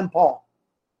on in then, Paul.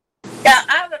 Yeah,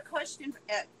 I have a question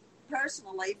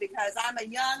personally because I'm a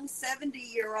young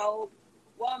 70-year-old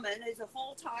woman who's a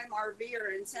full-time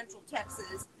RVer in Central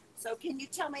Texas. So can you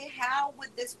tell me how would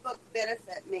this book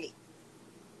benefit me?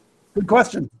 Good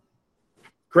question.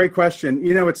 Great question.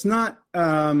 It's not,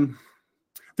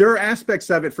 there are aspects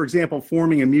of it, for example,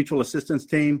 forming a mutual assistance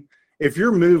team. If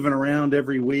you're moving around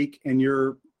every week and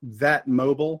you're that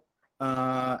mobile,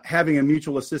 having a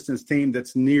mutual assistance team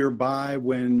that's nearby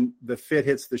when the fit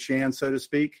hits the shan, so to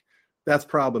speak, that's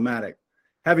problematic.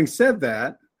 Having said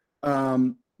that,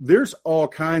 there's all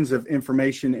kinds of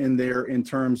information in there in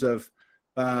terms of,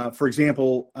 for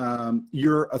example,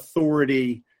 your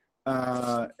authority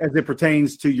as it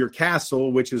pertains to your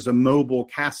castle, which is a mobile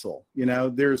castle.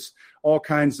 There's all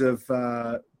kinds of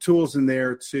tools in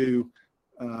there to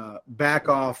back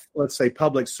off, let's say,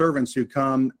 public servants who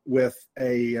come with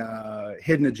a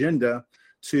hidden agenda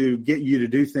to get you to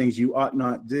do things you ought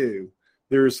not do.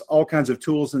 There's all kinds of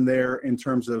tools in there in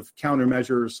terms of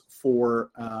countermeasures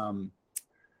for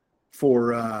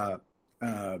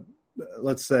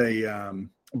let's say,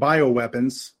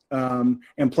 bioweapons,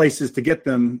 and places to get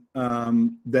them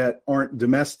that aren't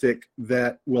domestic,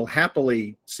 that will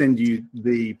happily send you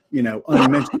the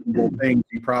unmentionable things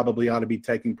you probably ought to be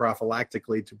taking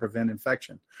prophylactically to prevent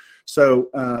infection. So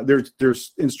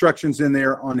there's instructions in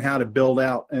there on how to build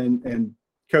out, and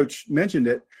Coach mentioned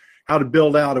it, how to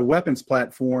build out a weapons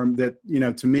platform that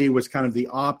to me was kind of the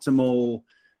optimal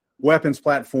weapons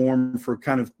platform for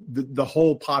kind of the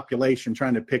whole population,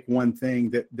 trying to pick one thing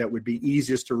that would be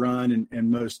easiest to run and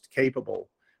most capable.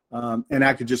 And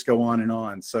I could just go on and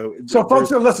on. So folks,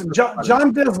 listen,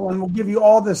 John Dislin will give you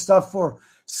all this stuff for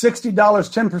 $60,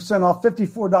 10% off,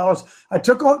 $54. I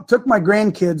took my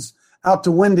grandkids out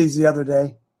to Wendy's the other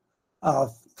day,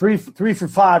 3 for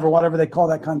 $5 or whatever they call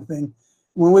that kind of thing.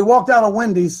 When we walked out of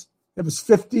Wendy's, it was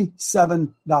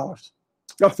 $57.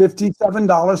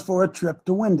 $57 for a trip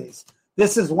to Wendy's.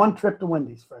 This is one trip to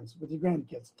Wendy's, friends, with your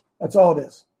grandkids. That's all it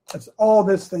is. That's all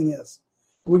this thing is.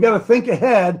 We got to think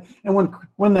ahead, and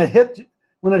when it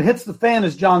hits the fan,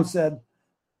 as John said,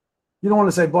 you don't want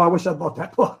to say, "Boy, I wish I bought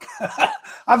that book." I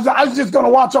was just going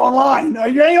to watch online.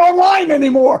 You ain't online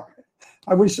anymore.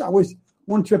 I wish.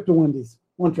 One trip to Wendy's.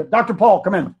 One trip. Dr. Paul,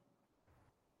 come in.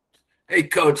 Hey,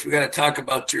 Coach, we got to talk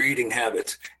about your eating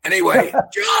habits. Anyway,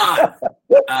 John.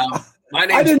 My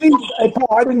name's I didn't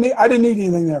eat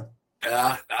anything there.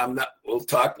 I'm not. We'll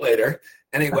talk later.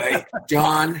 Anyway,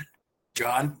 John,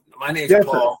 my name's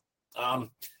Paul.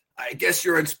 I guess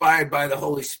you're inspired by the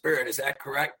Holy Spirit. Is that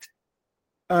correct?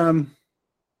 I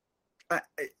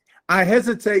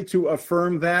hesitate to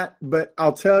affirm that, but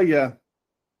I'll tell you,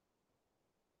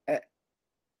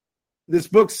 this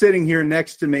book sitting here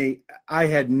next to me, I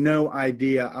had no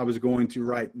idea I was going to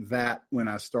write that when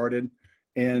I started.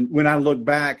 And when I look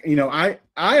back,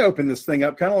 I opened this thing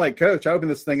up, kind of like Coach. I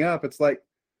opened this thing up. It's like,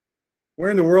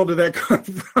 where in the world did that come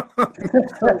from?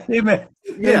 Amen.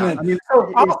 Yeah. Amen. I mean,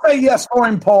 I'll say yes for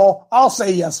him, Paul. I'll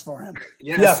say yes for him.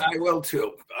 Yes, I will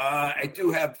too. I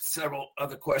do have several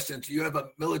other questions. You have a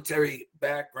military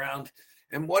background.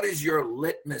 And what is your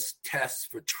litmus test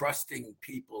for trusting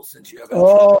people, since you have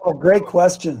great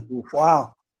question.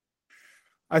 Wow.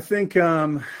 I think,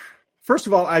 first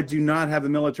of all, I do not have a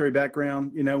military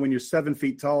background. When you're 7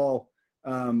 feet tall,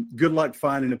 good luck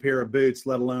finding a pair of boots,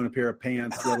 let alone a pair of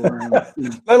pants, let alone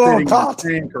a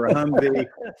tank or a Humvee.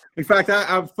 In fact,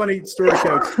 I funny story,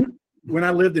 Coach. When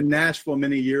I lived in Nashville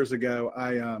many years ago,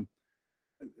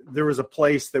 there was a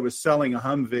place that was selling a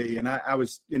Humvee, and I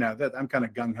was, I'm kind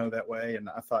of gung ho that way, and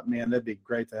I thought, man, that'd be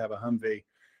great to have a Humvee.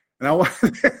 And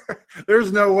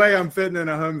there's no way I'm fitting in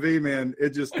a Humvee, man.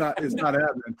 It's not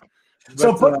happening.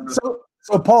 But,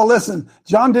 so Paul, listen,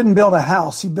 John didn't build a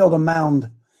house. He built a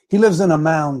mound. He lives in a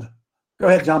mound. Go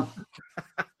ahead, John.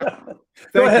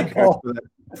 Go ahead, Paul.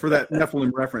 For that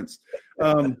Nephilim reference.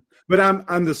 But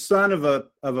I'm the son of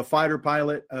a fighter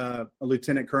pilot, a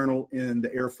lieutenant colonel in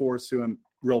the Air Force, who I'm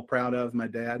real proud of, my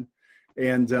dad.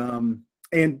 And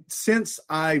And since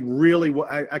I really,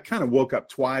 I kind of woke up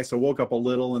twice. I woke up a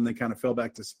little and then kind of fell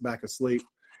back asleep.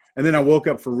 And then I woke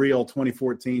up for real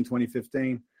 2014,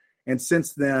 2015. And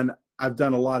since then, I've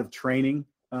done a lot of training.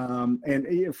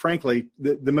 And frankly,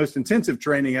 the most intensive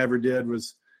training I ever did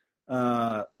was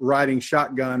riding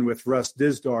shotgun with Russ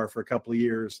Dizdar for a couple of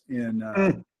years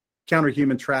in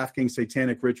counter-human trafficking,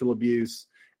 satanic ritual abuse,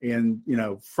 and,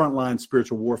 frontline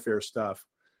spiritual warfare stuff,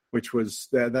 which was,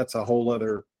 that's a whole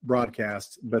other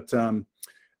broadcast. But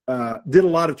did a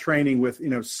lot of training with,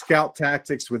 scout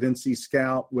tactics with NC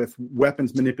Scout, with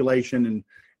weapons manipulation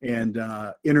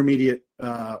and intermediate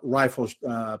rifle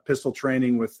pistol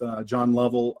training with John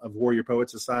Lovell of Warrior Poet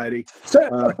Society.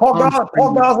 Paul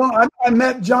Goslin, I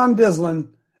met John Dislin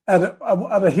at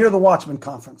a Hear the Watchman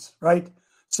conference, right?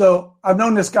 So I've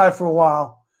known this guy for a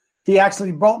while. He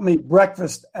actually brought me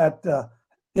breakfast at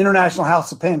International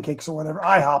House of Pancakes or whatever,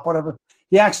 IHOP, whatever.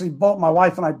 He actually bought my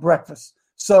wife and I breakfast.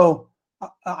 So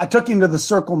I took him to the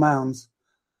Circle Mounds.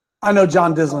 I know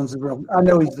John Dislin's I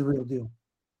know he's the real deal.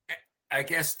 I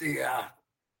guess the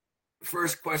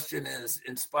first question is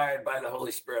inspired by the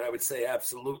Holy Spirit. I would say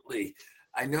absolutely.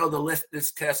 I know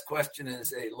this test question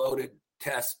is a loaded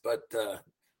test, but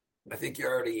I think you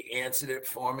already answered it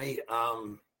for me.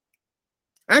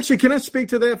 Actually, can I speak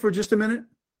to that for just a minute?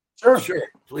 Sure,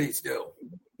 please do.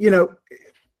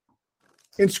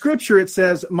 In Scripture it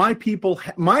says, my people,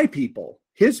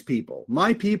 his people,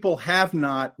 my people have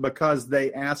not because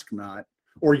they ask not,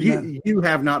 or you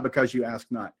have not because you ask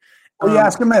not. Or you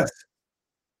ask amiss.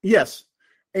 Yes.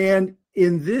 And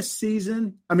in this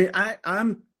season,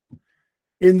 I'm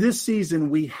in this season,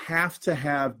 we have to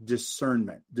have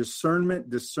discernment.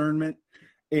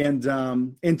 And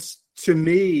to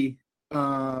me,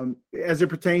 as it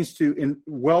pertains to in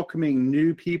welcoming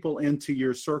new people into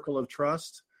your circle of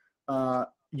trust,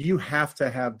 you have to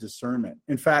have discernment.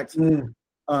 In fact,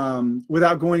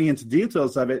 without going into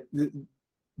details of it,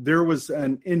 there was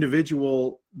an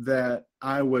individual that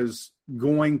I was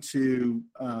going to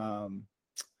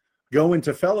go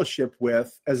into fellowship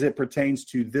with as it pertains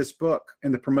to this book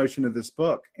and the promotion of this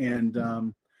book. And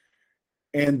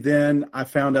then I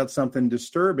found out something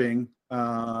disturbing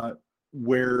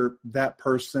where that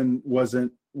person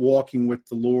wasn't walking with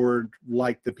the Lord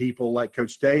like the people like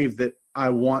Coach Dave that I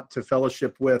want to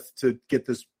fellowship with to get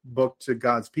this book to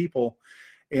God's people.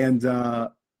 And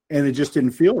it just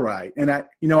didn't feel right. And I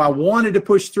wanted to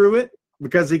push through it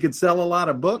because he could sell a lot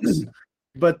of books,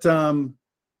 but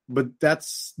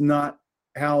that's not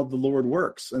how the Lord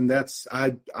works. And that's,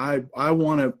 I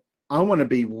want to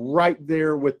be right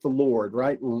there with the Lord,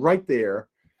 right there.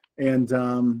 And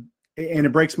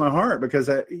it breaks my heart because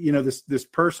this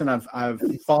person I've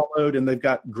followed and they've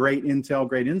got great intel,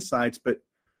 great insights, but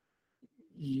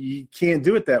you can't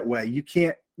do it that way. You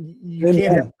can't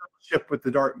have fellowship with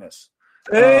the darkness.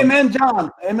 Amen,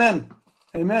 John. Amen.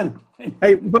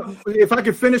 Hey, but if I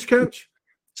could finish, Coach.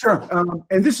 Sure.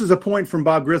 And this is a point from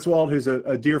Bob Griswold, who's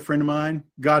a dear friend of mine.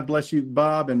 God bless you,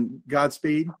 Bob, and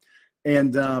Godspeed.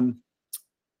 And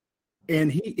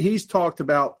he's talked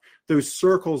about those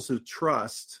circles of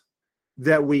trust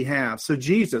that we have. So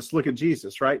Jesus, look at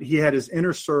Jesus, right? He had his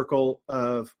inner circle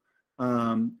of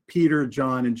Peter,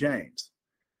 John, and James.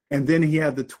 And then he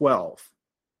had the 12.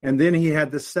 And then he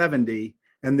had the 70.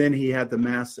 And then he had the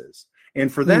masses.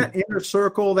 And for that inner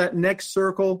circle, that next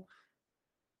circle,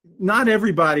 not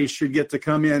everybody should get to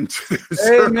come into the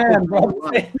circle.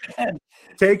 Amen.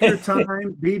 Take your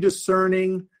time, be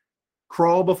discerning,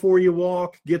 crawl before you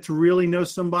walk, get to really know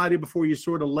somebody before you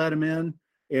sort of let them in,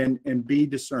 and be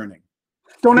discerning.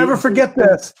 Don't ever forget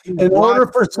this. In order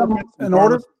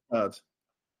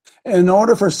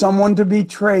for someone to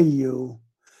betray you,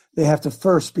 they have to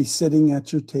first be sitting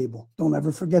at your table. Don't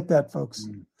ever forget that, folks.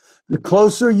 The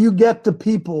closer you get to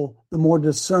people, the more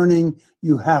discerning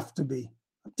you have to be.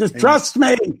 Just trust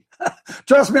me.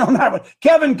 Trust me on that one.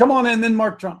 Kevin, come on in, then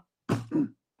Mark Trump.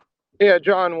 Yeah,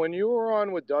 John, when you were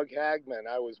on with Doug Hagman,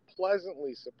 I was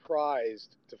pleasantly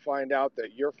surprised to find out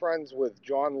that you're friends with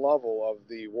John Lovell of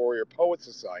the Warrior Poet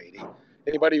Society.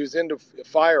 Anybody who's into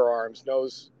firearms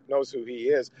knows who he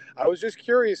is. I was just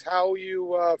curious how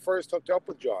you first hooked up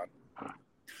with John.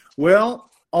 Well,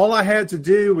 all I had to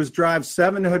do was drive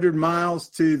 700 miles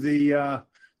to the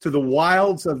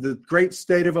wilds of the great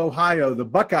state of Ohio, the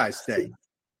Buckeye State.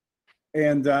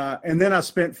 And then I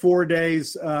spent 4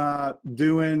 days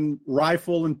doing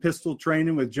rifle and pistol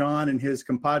training with John and his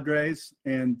compadres.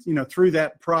 And, through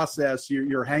that process,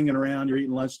 you're hanging around, you're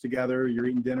eating lunch together, you're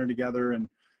eating dinner together.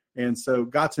 And so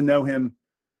got to know him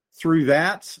through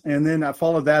that. And then I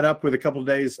followed that up with a couple of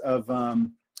days of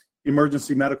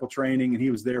emergency medical training, and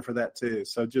he was there for that too.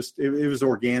 So just it was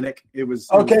organic. It was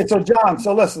okay. So John,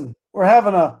 so listen, we're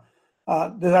having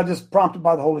that I just prompted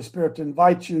by the Holy Spirit to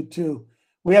invite you to.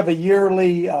 We have a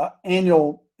yearly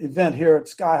annual event here at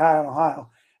Sky High in Ohio.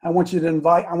 I want to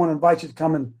invite you to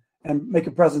come and make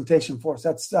a presentation for us.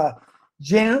 That's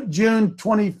June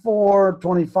 24,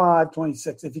 25,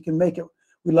 26. If you can make it,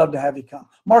 we'd love to have you come.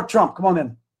 Mark Trump, come on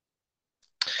in.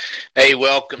 Hey,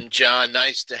 welcome, John.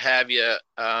 Nice to have you.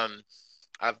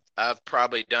 I've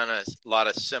probably done a lot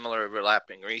of similar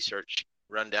overlapping research,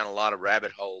 run down a lot of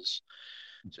rabbit holes.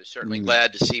 So certainly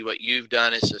glad to see what you've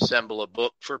done is assemble a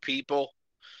book for people.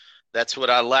 That's what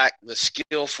I lack the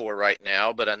skill for right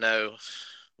now, but I know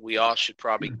we all should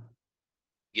probably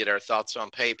get our thoughts on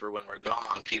paper when we're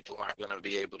gone. People aren't going to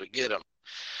be able to get them.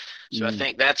 So I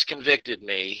think that's convicted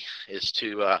me, is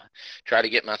to try to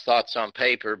get my thoughts on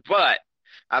paper. But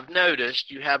I've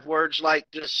noticed you have words like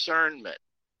discernment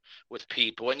with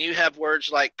people, and you have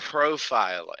words like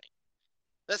profiling.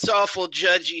 That's awful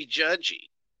judgy.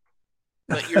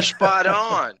 But you're spot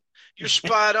on. You're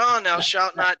spot on. Thou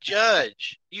shalt not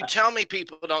judge. You tell me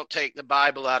people don't take the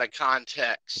Bible out of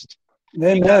context.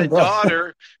 Amen, If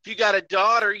you got a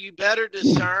daughter, you better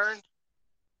discern,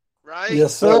 right?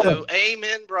 Yes, sir. So,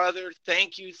 amen, brother.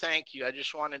 Thank you. I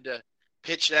just wanted to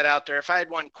pitch that out there. If I had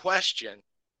one question,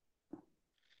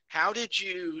 how did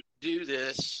you do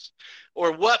this,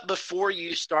 or what before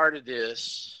you started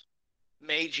this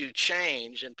made you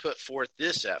change and put forth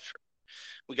this effort?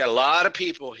 We got a lot of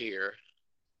people here,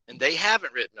 and they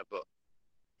haven't written a book.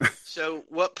 So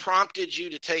what prompted you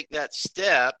to take that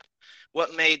step?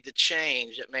 What made the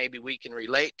change that maybe we can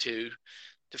relate to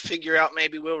figure out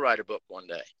maybe we'll write a book one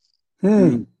day?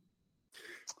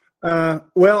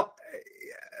 Well,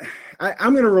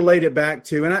 I'm going to relate it back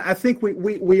to, and I think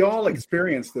we all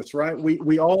experience this, right?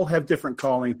 We all have different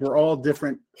callings. We're all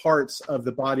different parts of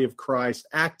the body of Christ,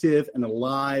 active and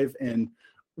alive and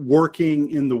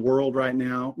working in the world right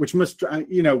now, which must,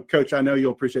 Coach, I know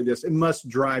you'll appreciate this. It must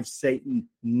drive Satan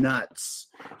nuts.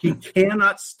 He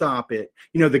cannot stop it.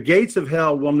 The gates of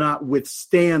hell will not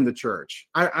withstand the church.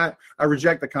 I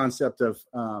reject the concept of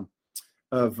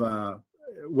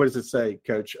what does it say,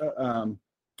 Coach?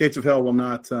 Gates of hell will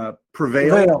not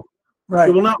prevail. Right.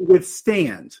 It will not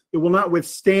withstand. It will not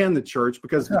withstand the church,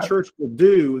 because the church will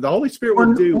do. The Holy Spirit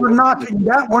will do. We're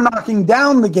knocking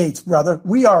down the gates, brother.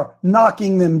 We are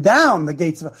knocking them down. The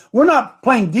gates. We're not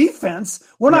playing defense.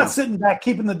 We're not sitting back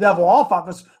keeping the devil off of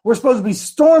us. We're supposed to be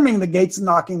storming the gates and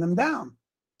knocking them down.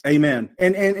 Amen.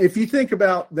 And if you think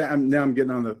about that, now I'm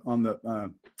getting on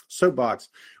the soapbox.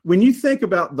 When you think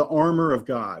about the armor of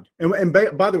God, and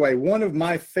by the way, one of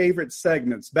my favorite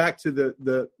segments, back to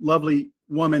the lovely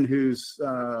woman who's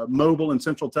mobile in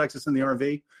Central Texas in the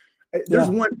RV. There's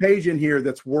one page in here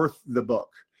that's worth the book.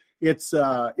 It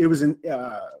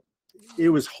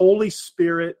was Holy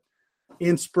Spirit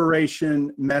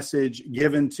inspiration message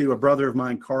given to a brother of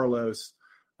mine, Carlos,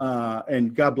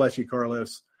 and God bless you,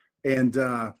 Carlos. And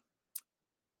God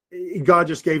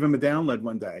just gave him a download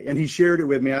one day, and he shared it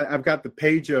with me. I've got the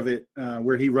page of it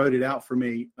where he wrote it out for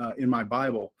me in my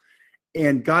Bible.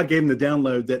 And God gave him the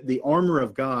download that the armor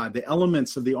of God, the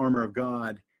elements of the armor of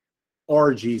God,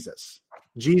 are Jesus.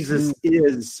 Jesus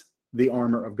is the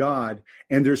armor of God.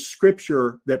 And there's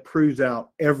scripture that proves out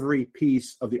every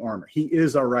piece of the armor. He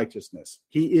is our righteousness.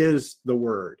 He is the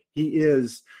word. He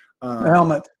is the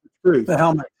helmet. Truth. The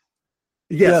helmet.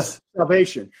 Yes.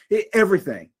 Salvation.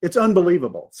 Everything. It's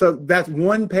unbelievable. So that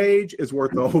one page is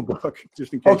worth the whole book.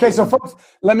 Just in case. Okay, so folks,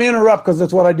 let me interrupt, because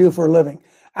that's what I do for a living.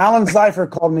 Alan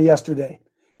Zeifer called me yesterday,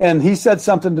 and he said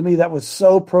something to me that was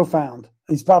so profound.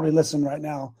 He's probably listening right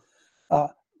now.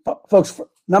 Folks,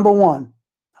 number one,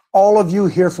 all of you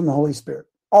hear from the Holy Spirit.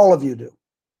 All of you do.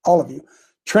 All of you.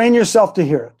 Train yourself to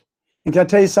hear it. And can I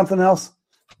tell you something else?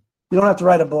 You don't have to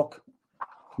write a book.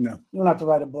 No. You don't have to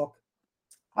write a book.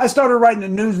 I started writing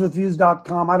at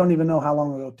newswithviews.com. I don't even know how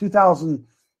long ago,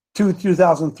 2002,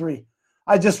 2003.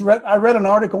 I read an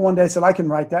article one day, said I can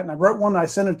write that. And I wrote one, and I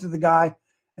sent it to the guy,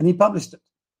 and he published it.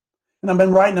 And I've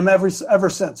been writing them ever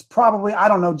since. Probably, I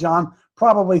don't know, John,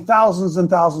 probably thousands and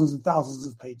thousands and thousands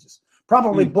of pages.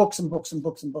 Probably books and books and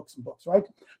books and books and books, right?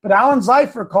 But Alan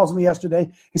Zeifer calls me yesterday.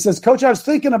 He says, Coach, I was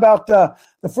thinking about the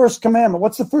first commandment.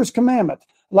 What's the first commandment?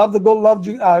 Love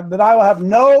that I will have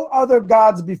no other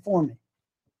gods before me.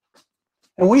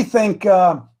 And we think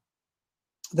that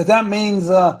means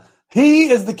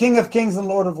he is the King of Kings and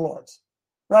Lord of Lords,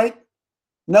 right?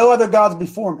 No other gods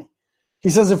before me. He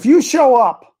says, if you show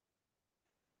up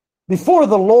before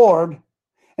the Lord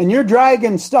and you're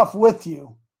dragging stuff with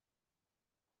you,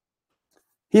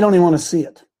 he don't even want to see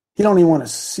it. He don't even want to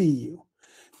see you.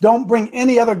 Don't bring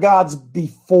any other gods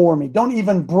before me. Don't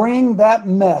even bring that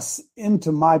mess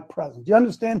into my presence. Do you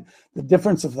understand the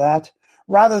difference of that?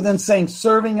 Rather than saying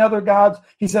serving other gods,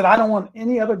 he said, I don't want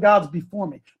any other gods before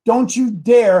me. Don't you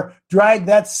dare drag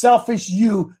that selfish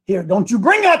you here. Don't you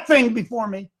bring that thing before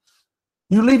me.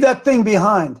 You leave that thing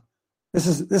behind. This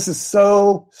is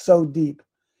so deep.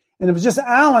 And it was just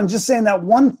Alan just saying that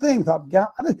one thing. Thought, God,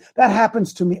 that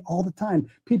happens to me all the time.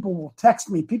 People will text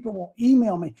me. People will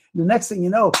email me. The next thing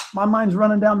you know, my mind's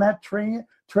running down that trail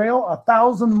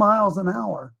 1,000 miles an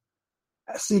hour,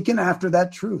 seeking after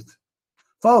that truth.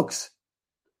 Folks,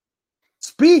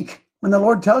 speak when the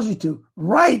Lord tells you to.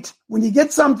 Write when you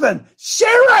get something.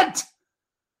 Share it,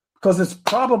 because it's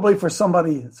probably for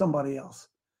somebody else.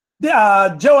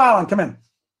 Joe Allen, come in.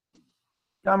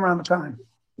 Come around the time.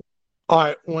 All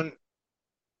right, when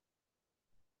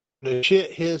the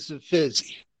shit hits the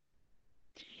fizzy,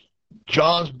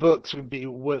 John's books would be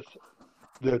with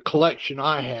the collection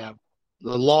I have,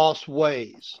 The Lost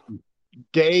Ways.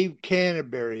 Dave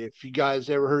Canterbury, if you guys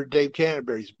ever heard Dave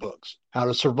Canterbury's books, How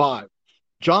to Survive.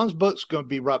 John's book's going to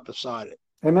be right beside it.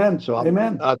 Amen. So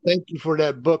Amen. I thank you for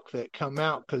that book that come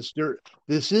out, because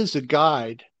this is a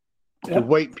guide to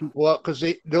wake people up, because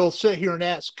they'll sit here and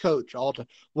ask Coach all the time,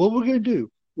 what we're going to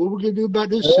do? What we're going to do about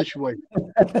this situation? Go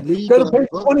to page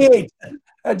 28.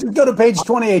 Just go to page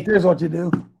 28. Here's what you do.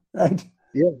 Right?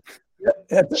 Yeah.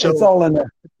 It's all in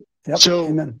there. Yep. So,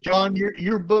 Amen. John,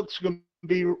 your book's going to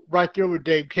be right there with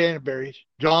Dave Canterbury's.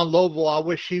 John Lovell, I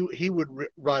wish he would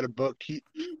write a book. He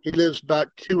lives about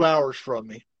 2 hours from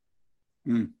me.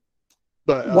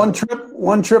 But one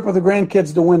trip with the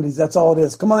grandkids to Wendy's. That's all it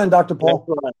is. Come on in, Dr. Paul.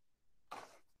 Right.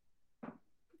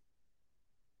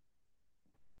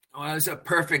 Well, it's a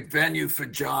perfect venue for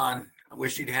John. I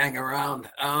wish he'd hang around.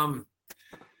 I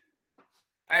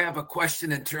have a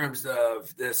question in terms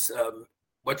of this.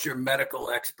 What your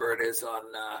medical expert is on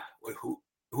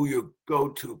who your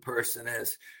go-to person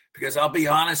is. Because I'll be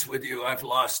honest with you, I've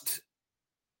lost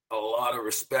a lot of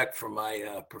respect for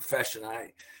my profession.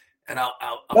 I'll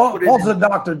put it Paul's a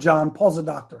doctor, John. Paul's a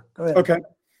doctor. Go ahead. Okay.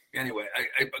 Anyway,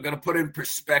 I'm going to put it in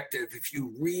perspective. If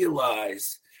you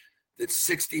realize that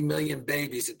 60 million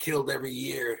babies are killed every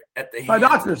year at the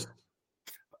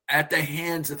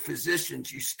hands of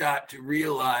physicians, you start to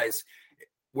realize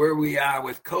where we are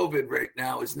with COVID right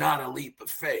now is not a leap of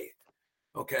faith.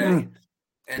 Okay.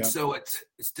 And so it's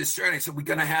discerning. So we're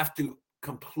going to have to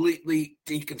completely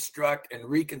deconstruct and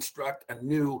reconstruct a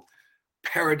new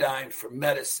paradigm for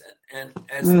medicine. And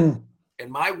as in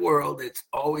my world, it's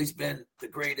always been the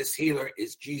greatest healer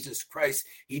is Jesus Christ.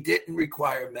 He didn't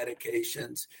require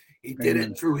medications. He did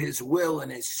it through his will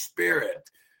and his spirit.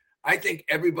 I think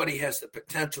everybody has the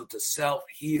potential to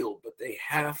self-heal, but they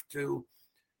have to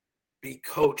be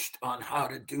coached on how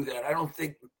to do that. I don't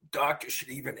think doctors should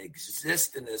even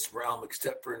exist in this realm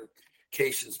except for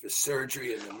indications for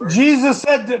surgery and emergency. Jesus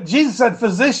said,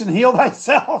 physician, heal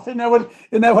thyself. Isn't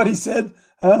that what he said?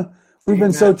 Huh? We've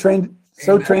been so trained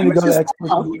to go to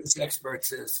experts. Who his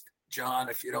experts is, John,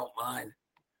 if you don't mind.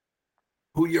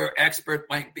 Who your expert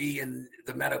might be in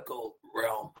the medical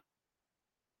realm.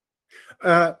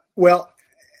 Well,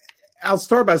 I'll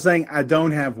start by saying I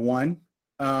don't have one.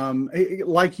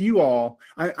 Like you all,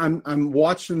 I'm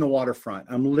watching the waterfront.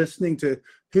 I'm listening to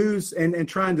who's and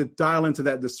trying to dial into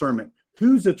that discernment.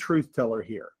 Who's a truth teller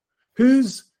here?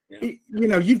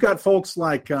 You've got folks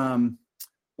like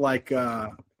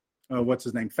what's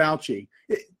his name, Fauci.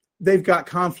 They've got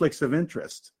conflicts of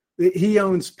interest. He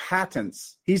owns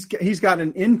patents. He's got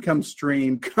an income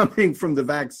stream coming from the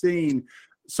vaccine,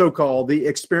 so-called the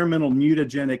experimental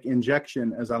mutagenic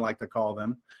injection, as I like to call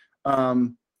them.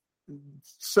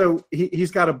 So he's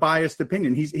got a biased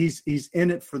opinion. He's in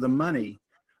it for the money.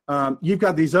 You've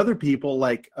got these other people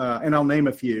like, and I'll name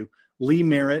a few: Lee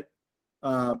Merritt,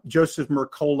 Joseph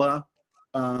Mercola.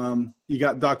 You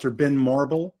got Dr. Ben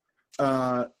Marble.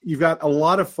 You've got a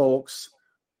lot of folks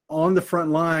on the front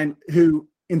line who,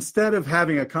 instead of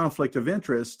having a conflict of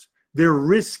interest, they're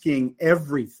risking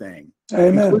everything,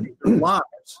 including their lives,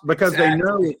 because they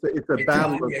know it's a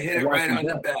battle. You hit it right on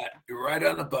the bat. You're right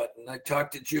on the button. I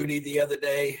talked to Judy the other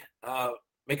day.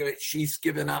 She's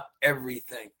given up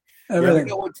everything.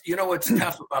 You know what's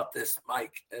tough about this,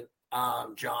 Mike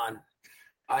and John?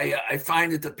 I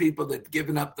find that the people that've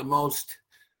given up the most,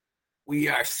 we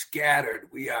are scattered.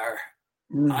 We are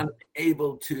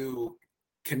unable to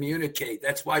communicate.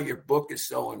 That's why your book is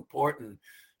so important.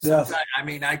 Sometimes,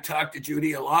 I talk to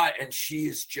Judy a lot, and she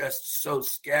is just so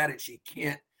scattered. She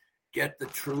can't get the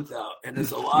truth out. And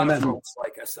there's a lot of folks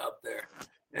like us out there.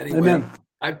 Anyway,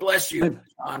 I bless you,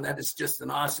 John. That is just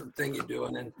an awesome thing you're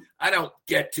doing. And I don't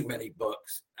get too many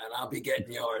books, and I'll be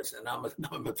getting yours. And I'm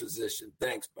a physician.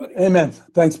 Thanks, buddy. Amen.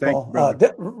 Thanks, Paul.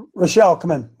 Rochelle,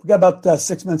 come in. We got about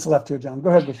 6 minutes left here, John. Go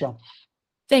ahead, Rochelle.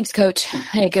 Thanks, Coach.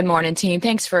 Hey, good morning, team.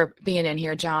 Thanks for being in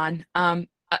here, John. My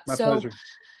pleasure.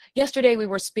 Yesterday we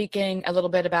were speaking a little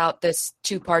bit about this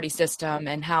two-party system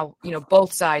and how,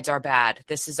 both sides are bad.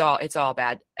 It's all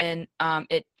bad. And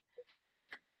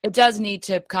it does need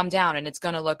to come down, and it's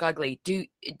going to look ugly. Do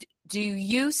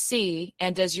you see,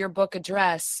 and does your book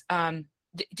address,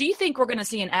 do you think we're going to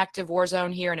see an active war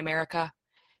zone here in America?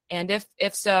 And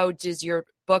if so, does your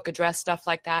book address stuff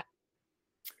like that?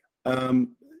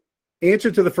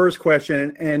 Answer to the first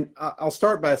question, and I'll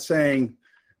start by saying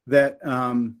that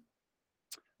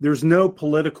there's no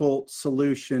political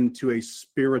solution to a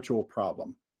spiritual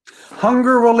problem.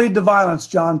 Hunger will lead to violence,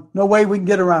 John. No way we can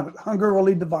get around it. Hunger will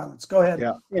lead to violence. Go ahead.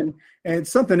 Yeah, and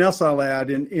something else I'll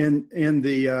add in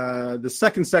the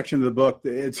second section of the book.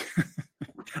 It's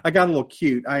I got a little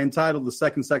cute. I entitled the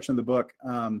second section of the book,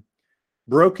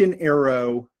 "Broken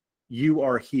Arrow, You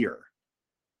Are Here."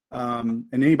 And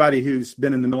anybody who's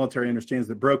been in the military understands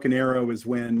that broken arrow is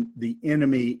when the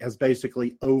enemy has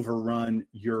basically overrun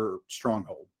your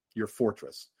stronghold, your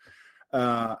fortress.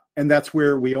 And that's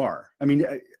where we are. I mean,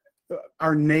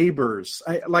 our neighbors,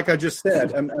 like I just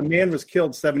said, a man was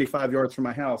killed 75 yards from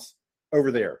my house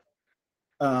over there.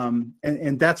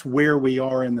 And that's where we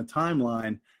are in the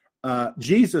timeline.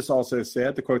 Jesus also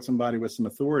said, to quote somebody with some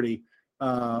authority,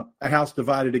 a house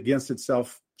divided against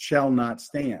itself shall not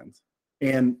stand.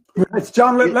 And it's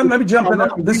John, let me jump in there.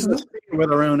 This is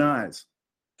with our own eyes.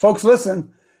 Folks,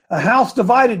 listen, a house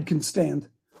divided can stand,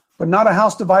 but not a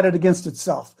house divided against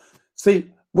itself. See,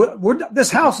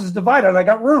 this house is divided. I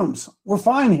got rooms. We're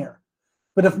fine here.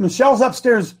 But if Michelle's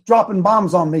upstairs dropping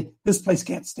bombs on me, this place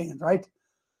can't stand, right?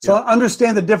 So I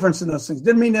understand the difference in those things.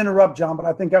 Didn't mean to interrupt, John, but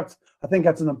I think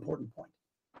that's an important point.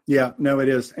 Yeah, no, it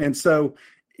is. And so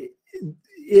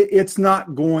it's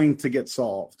not going to get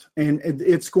solved, and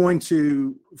it's going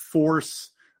to force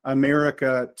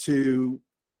America to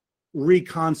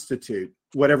reconstitute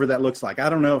whatever that looks like. I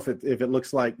don't know if it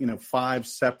looks like 5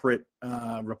 separate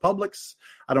republics.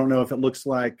 I don't know if it looks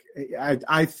like.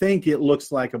 I think it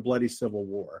looks like a bloody civil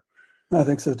war. I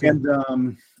think so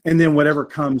too. And then whatever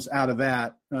comes out of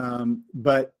that.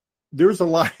 But there's a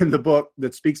lot in the book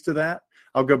that speaks to that.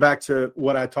 I'll go back to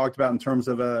what I talked about in terms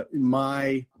of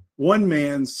my one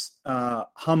man's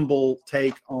humble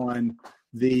take on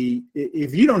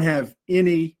if you don't have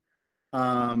any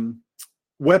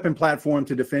weapon platform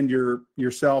to defend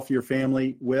yourself, your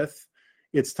family with,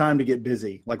 it's time to get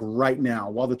busy, like right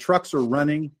now. While the trucks are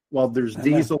running, while there's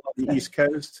diesel on the East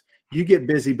Coast, you get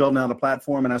busy building out a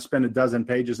platform, and I spend a dozen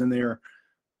pages in there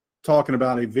talking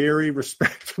about a very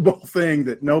respectable thing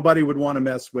that nobody would want to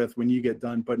mess with when you get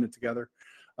done putting it together.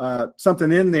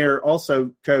 Something in there also,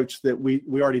 Coach, that we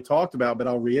already talked about, but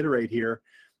I'll reiterate here,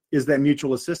 is that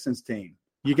mutual assistance team.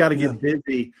 You got to get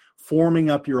busy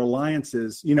forming up your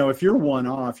alliances. If you're one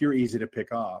off, you're easy to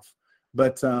pick off.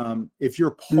 But if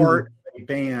you're part of a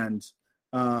band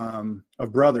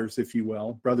of brothers, if you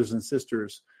will, brothers and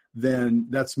sisters, then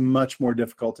that's much more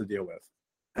difficult to deal with.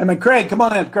 And Craig, come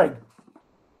on in, Craig.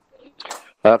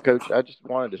 Coach, I just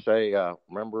wanted to say,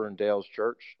 remember in Dale's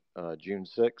church, June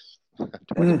 6th,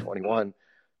 2021,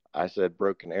 I said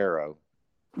broken arrow.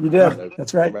 You did.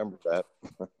 That's right. Remember that.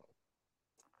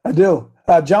 I do.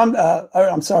 John,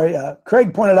 I'm sorry.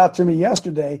 Craig pointed out to me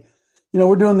yesterday,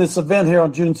 we're doing this event here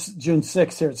on June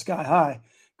 6th here at Sky High.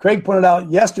 Craig pointed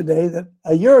out yesterday that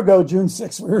a year ago, June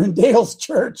 6th, we were in Dale's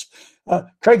church.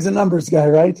 Craig's a numbers guy,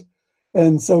 right?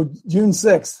 And so June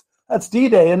 6th, that's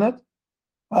D-Day, isn't it?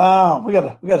 Wow, we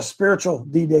got a spiritual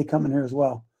D-Day coming here as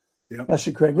well. Yeah. Bless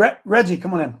you, Craig. Reggie,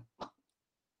 come on in.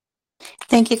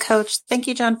 Thank you, Coach. Thank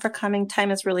you, John, for coming.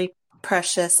 Time is really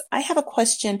precious. I have a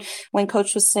question. When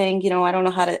Coach was saying, I don't know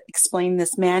how to explain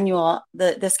this manual,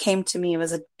 this came to me.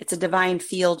 It's a divine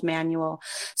field manual.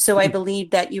 So I believe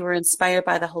that you were inspired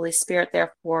by the Holy Spirit.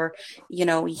 Therefore,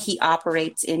 he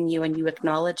operates in you, and you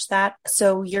acknowledge that.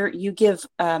 So you give,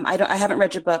 I haven't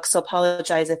read your book, so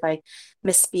apologize if I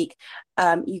misspeak.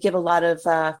 You give a lot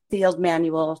of field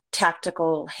manual,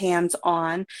 tactical,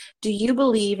 hands-on. Do you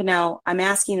believe, now I'm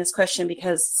asking this question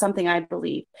because something I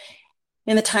believe,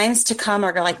 in the times to come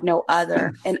are like no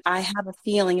other. And I have a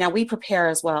feeling, now we prepare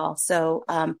as well. So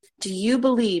do you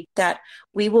believe that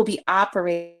we will be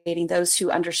operating, those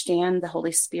who understand the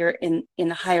Holy Spirit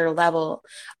in a higher level?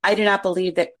 I do not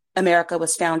believe that America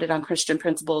was founded on Christian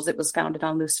principles. It was founded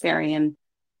on Luciferian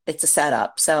it's a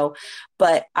setup. So,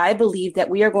 but I believe that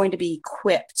we are going to be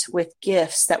equipped with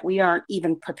gifts that we aren't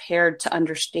even prepared to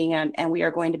understand. And we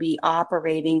are going to be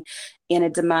operating in a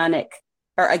demonic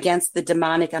or against the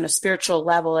demonic on a spiritual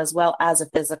level as well as a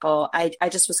physical. I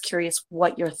just was curious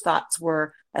what your thoughts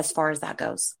were as far as that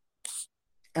goes.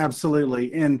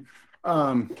 Absolutely. And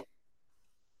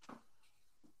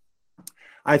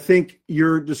I think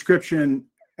your description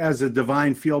as a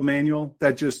divine field manual,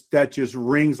 that just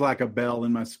rings like a bell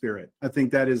in my spirit. I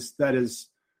think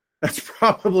that's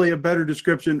probably a better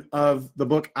description of the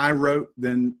book I wrote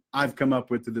than I've come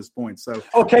up with to this point. So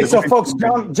okay, so folks,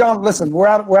 John, listen, we're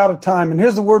out of time, and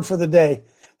here's the word for the day,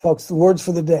 folks. The words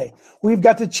for the day. We've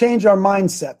got to change our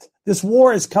mindset. This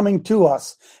war is coming to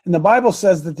us, and the Bible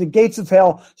says that the gates of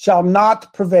hell shall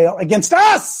not prevail against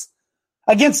us.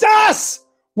 Against us.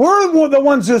 We're the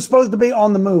ones who are supposed to be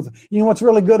on the move. You know what's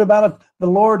really good about it? The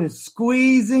Lord is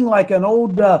squeezing like an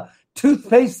old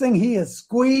toothpaste thing. He is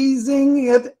squeezing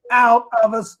it out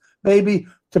of us, baby,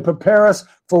 to prepare us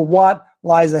for what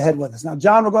lies ahead with us. Now,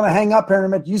 John, we're going to hang up here in a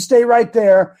minute. You stay right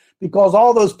there because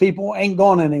all those people ain't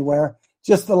going anywhere.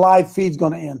 Just the live feed's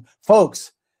going to end.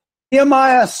 Folks,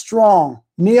 Nehemiah was strong.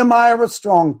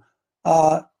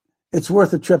 It's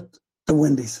worth a trip to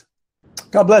Wendy's.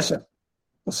 God bless you.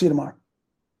 We'll see you tomorrow.